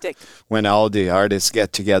 o'clock when all the artists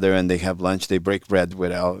get together and they have lunch, they break bread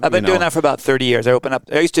without. I've been doing that for about 30 years.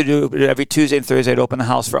 I used to do it every Tuesday and Thursday. I'd open the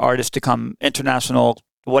house for artists to come, international,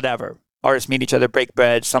 whatever. Artists meet each other, break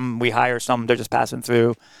bread. Some we hire, some they're just passing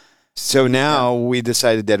through. So now we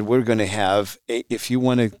decided that we're going to have, if you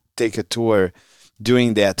want to take a tour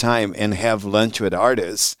during that time and have lunch with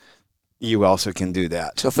artists, you also can do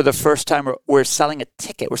that. So for the first time, we're selling a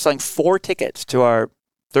ticket. We're selling 4 tickets to our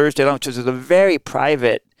Thursday lunch, which is a very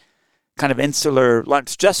private kind of insular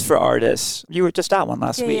lunch just for artists. You were just at one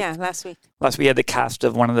last week. Yeah, last week. Last week we had the cast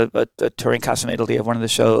of one of the touring cast from Italy of one of the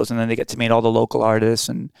shows, and then they get to meet all the local artists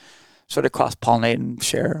and sort of cross-pollinate and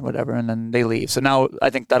share whatever, and then they leave. So now I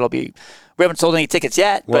think that'll be, we haven't sold any tickets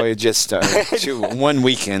yet. Well, it just started 1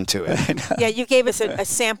 week into it. Yeah, you gave us a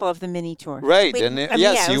sample of the mini tour. Right,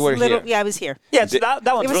 you were here. Yeah, I was here. Yeah, so that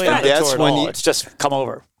one's really not a tour at all. It's just come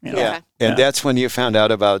over. Yeah, and that's when you found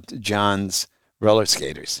out about John's roller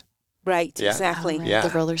skaters. Right, exactly.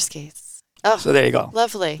 The roller skates. Oh, so there you go.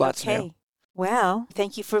 Lovely. Lots new. Well,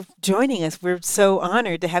 thank you for joining us. We're so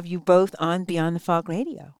honored to have you both on Beyond the Fog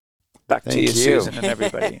Radio. Back to you, Susan, and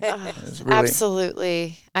everybody. Really...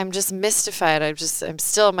 Absolutely. I'm just mystified. I'm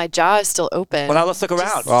still, my jaw is still open. Well, now let's look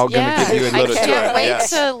around. Well, I'm going to give you a little tour. I can't wait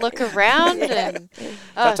to look around and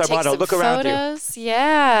That's our take motto. some Look photos. Around you.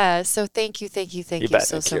 Yeah. So thank you so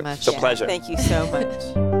much. It's a pleasure. Thank you so much.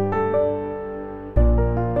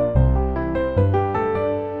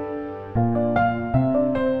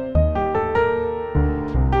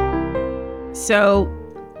 So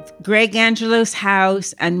Greg Angelo's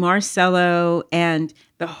house and Marcelo and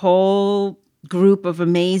the whole group of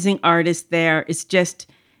amazing artists there is just,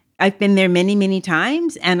 I've been there many, many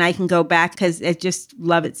times and I can go back because I just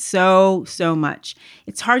love it so, so much.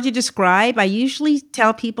 It's hard to describe. I usually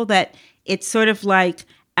tell people that It's sort of like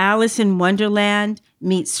Alice in Wonderland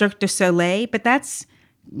meets Cirque du Soleil, but that's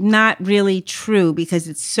not really true because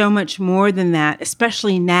it's so much more than that,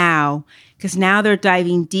 especially now, because now they're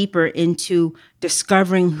diving deeper into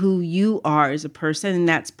discovering who you are as a person, and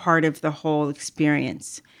that's part of the whole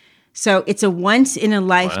experience. So it's a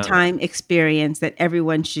once-in-a-lifetime experience that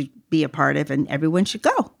everyone should be a part of and everyone should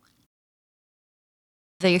go.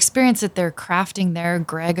 The experience that they're crafting there,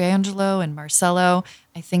 Greg Angelo and Marcelo,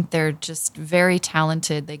 I think they're just very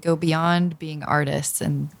talented. They go beyond being artists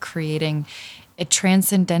and creating a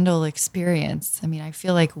transcendental experience. I mean, I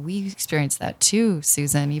feel like we experienced that too,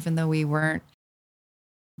 Susan, even though we weren't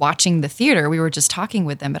watching the theater, we were just talking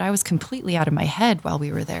with them, but I was completely out of my head while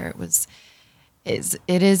we were there. It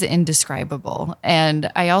is indescribable.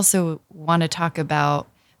 And I also want to talk about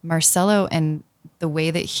Marcelo and the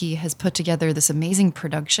way that he has put together this amazing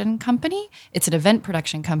production company. It's an event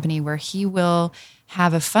production company where he will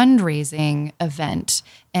have a fundraising event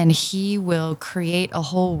and he will create a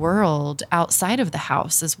whole world outside of the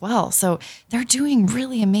house as well. So they're doing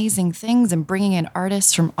really amazing things and bringing in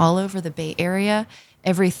artists from all over the Bay Area.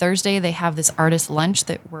 Every Thursday, they have this artist lunch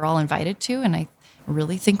that we're all invited to, and I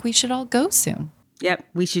really think we should all go soon. Yep,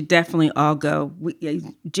 we should definitely all go.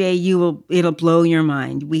 Jay, it'll blow your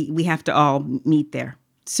mind. We have to all meet there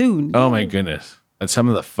soon. Oh my goodness. And some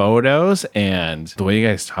of the photos and the way you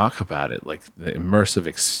guys talk about it, like the immersive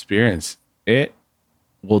experience, it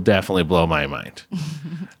will definitely blow my mind.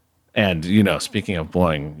 And, speaking of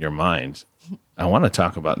blowing your mind, I want to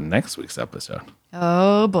talk about next week's episode.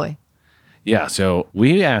 Oh boy. Yeah, so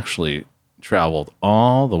we actually traveled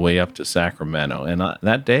all the way up to Sacramento, and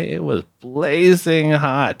that day it was blazing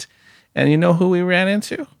hot. And you know who we ran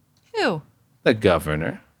into? Who? The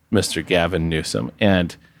governor, Mr. Gavin Newsom.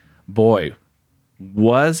 And boy,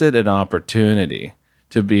 was it an opportunity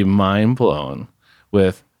to be mind blown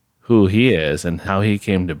with who he is and how he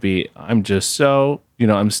came to be. I'm just so,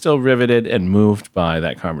 I'm still riveted and moved by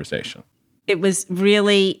that conversation. It was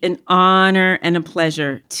really an honor and a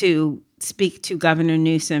pleasure to speak to Governor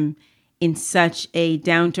Newsom in such a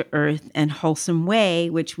down-to-earth and wholesome way,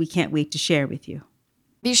 which we can't wait to share with you.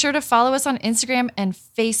 Be sure to follow us on Instagram and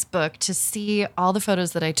Facebook to see all the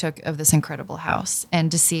photos that I took of this incredible house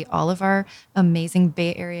and to see all of our amazing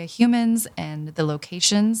Bay Area humans and the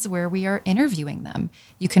locations where we are interviewing them.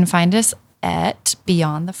 You can find us at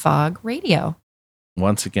Beyond the Fog Radio.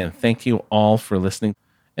 Once again, thank you all for listening.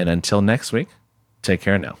 And until next week, take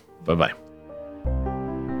care now. Bye-bye.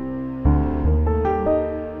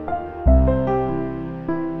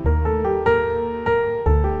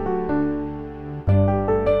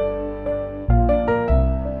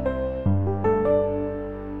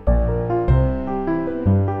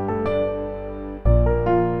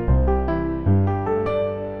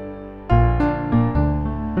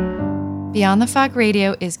 Beyond the Fog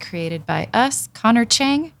Radio is created by us, Connor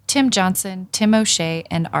Chang, Tim Johnson, Tim O'Shea,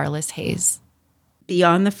 and Arliss Hayes.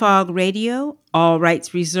 Beyond the Fog Radio, all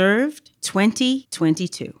rights reserved,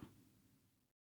 2022.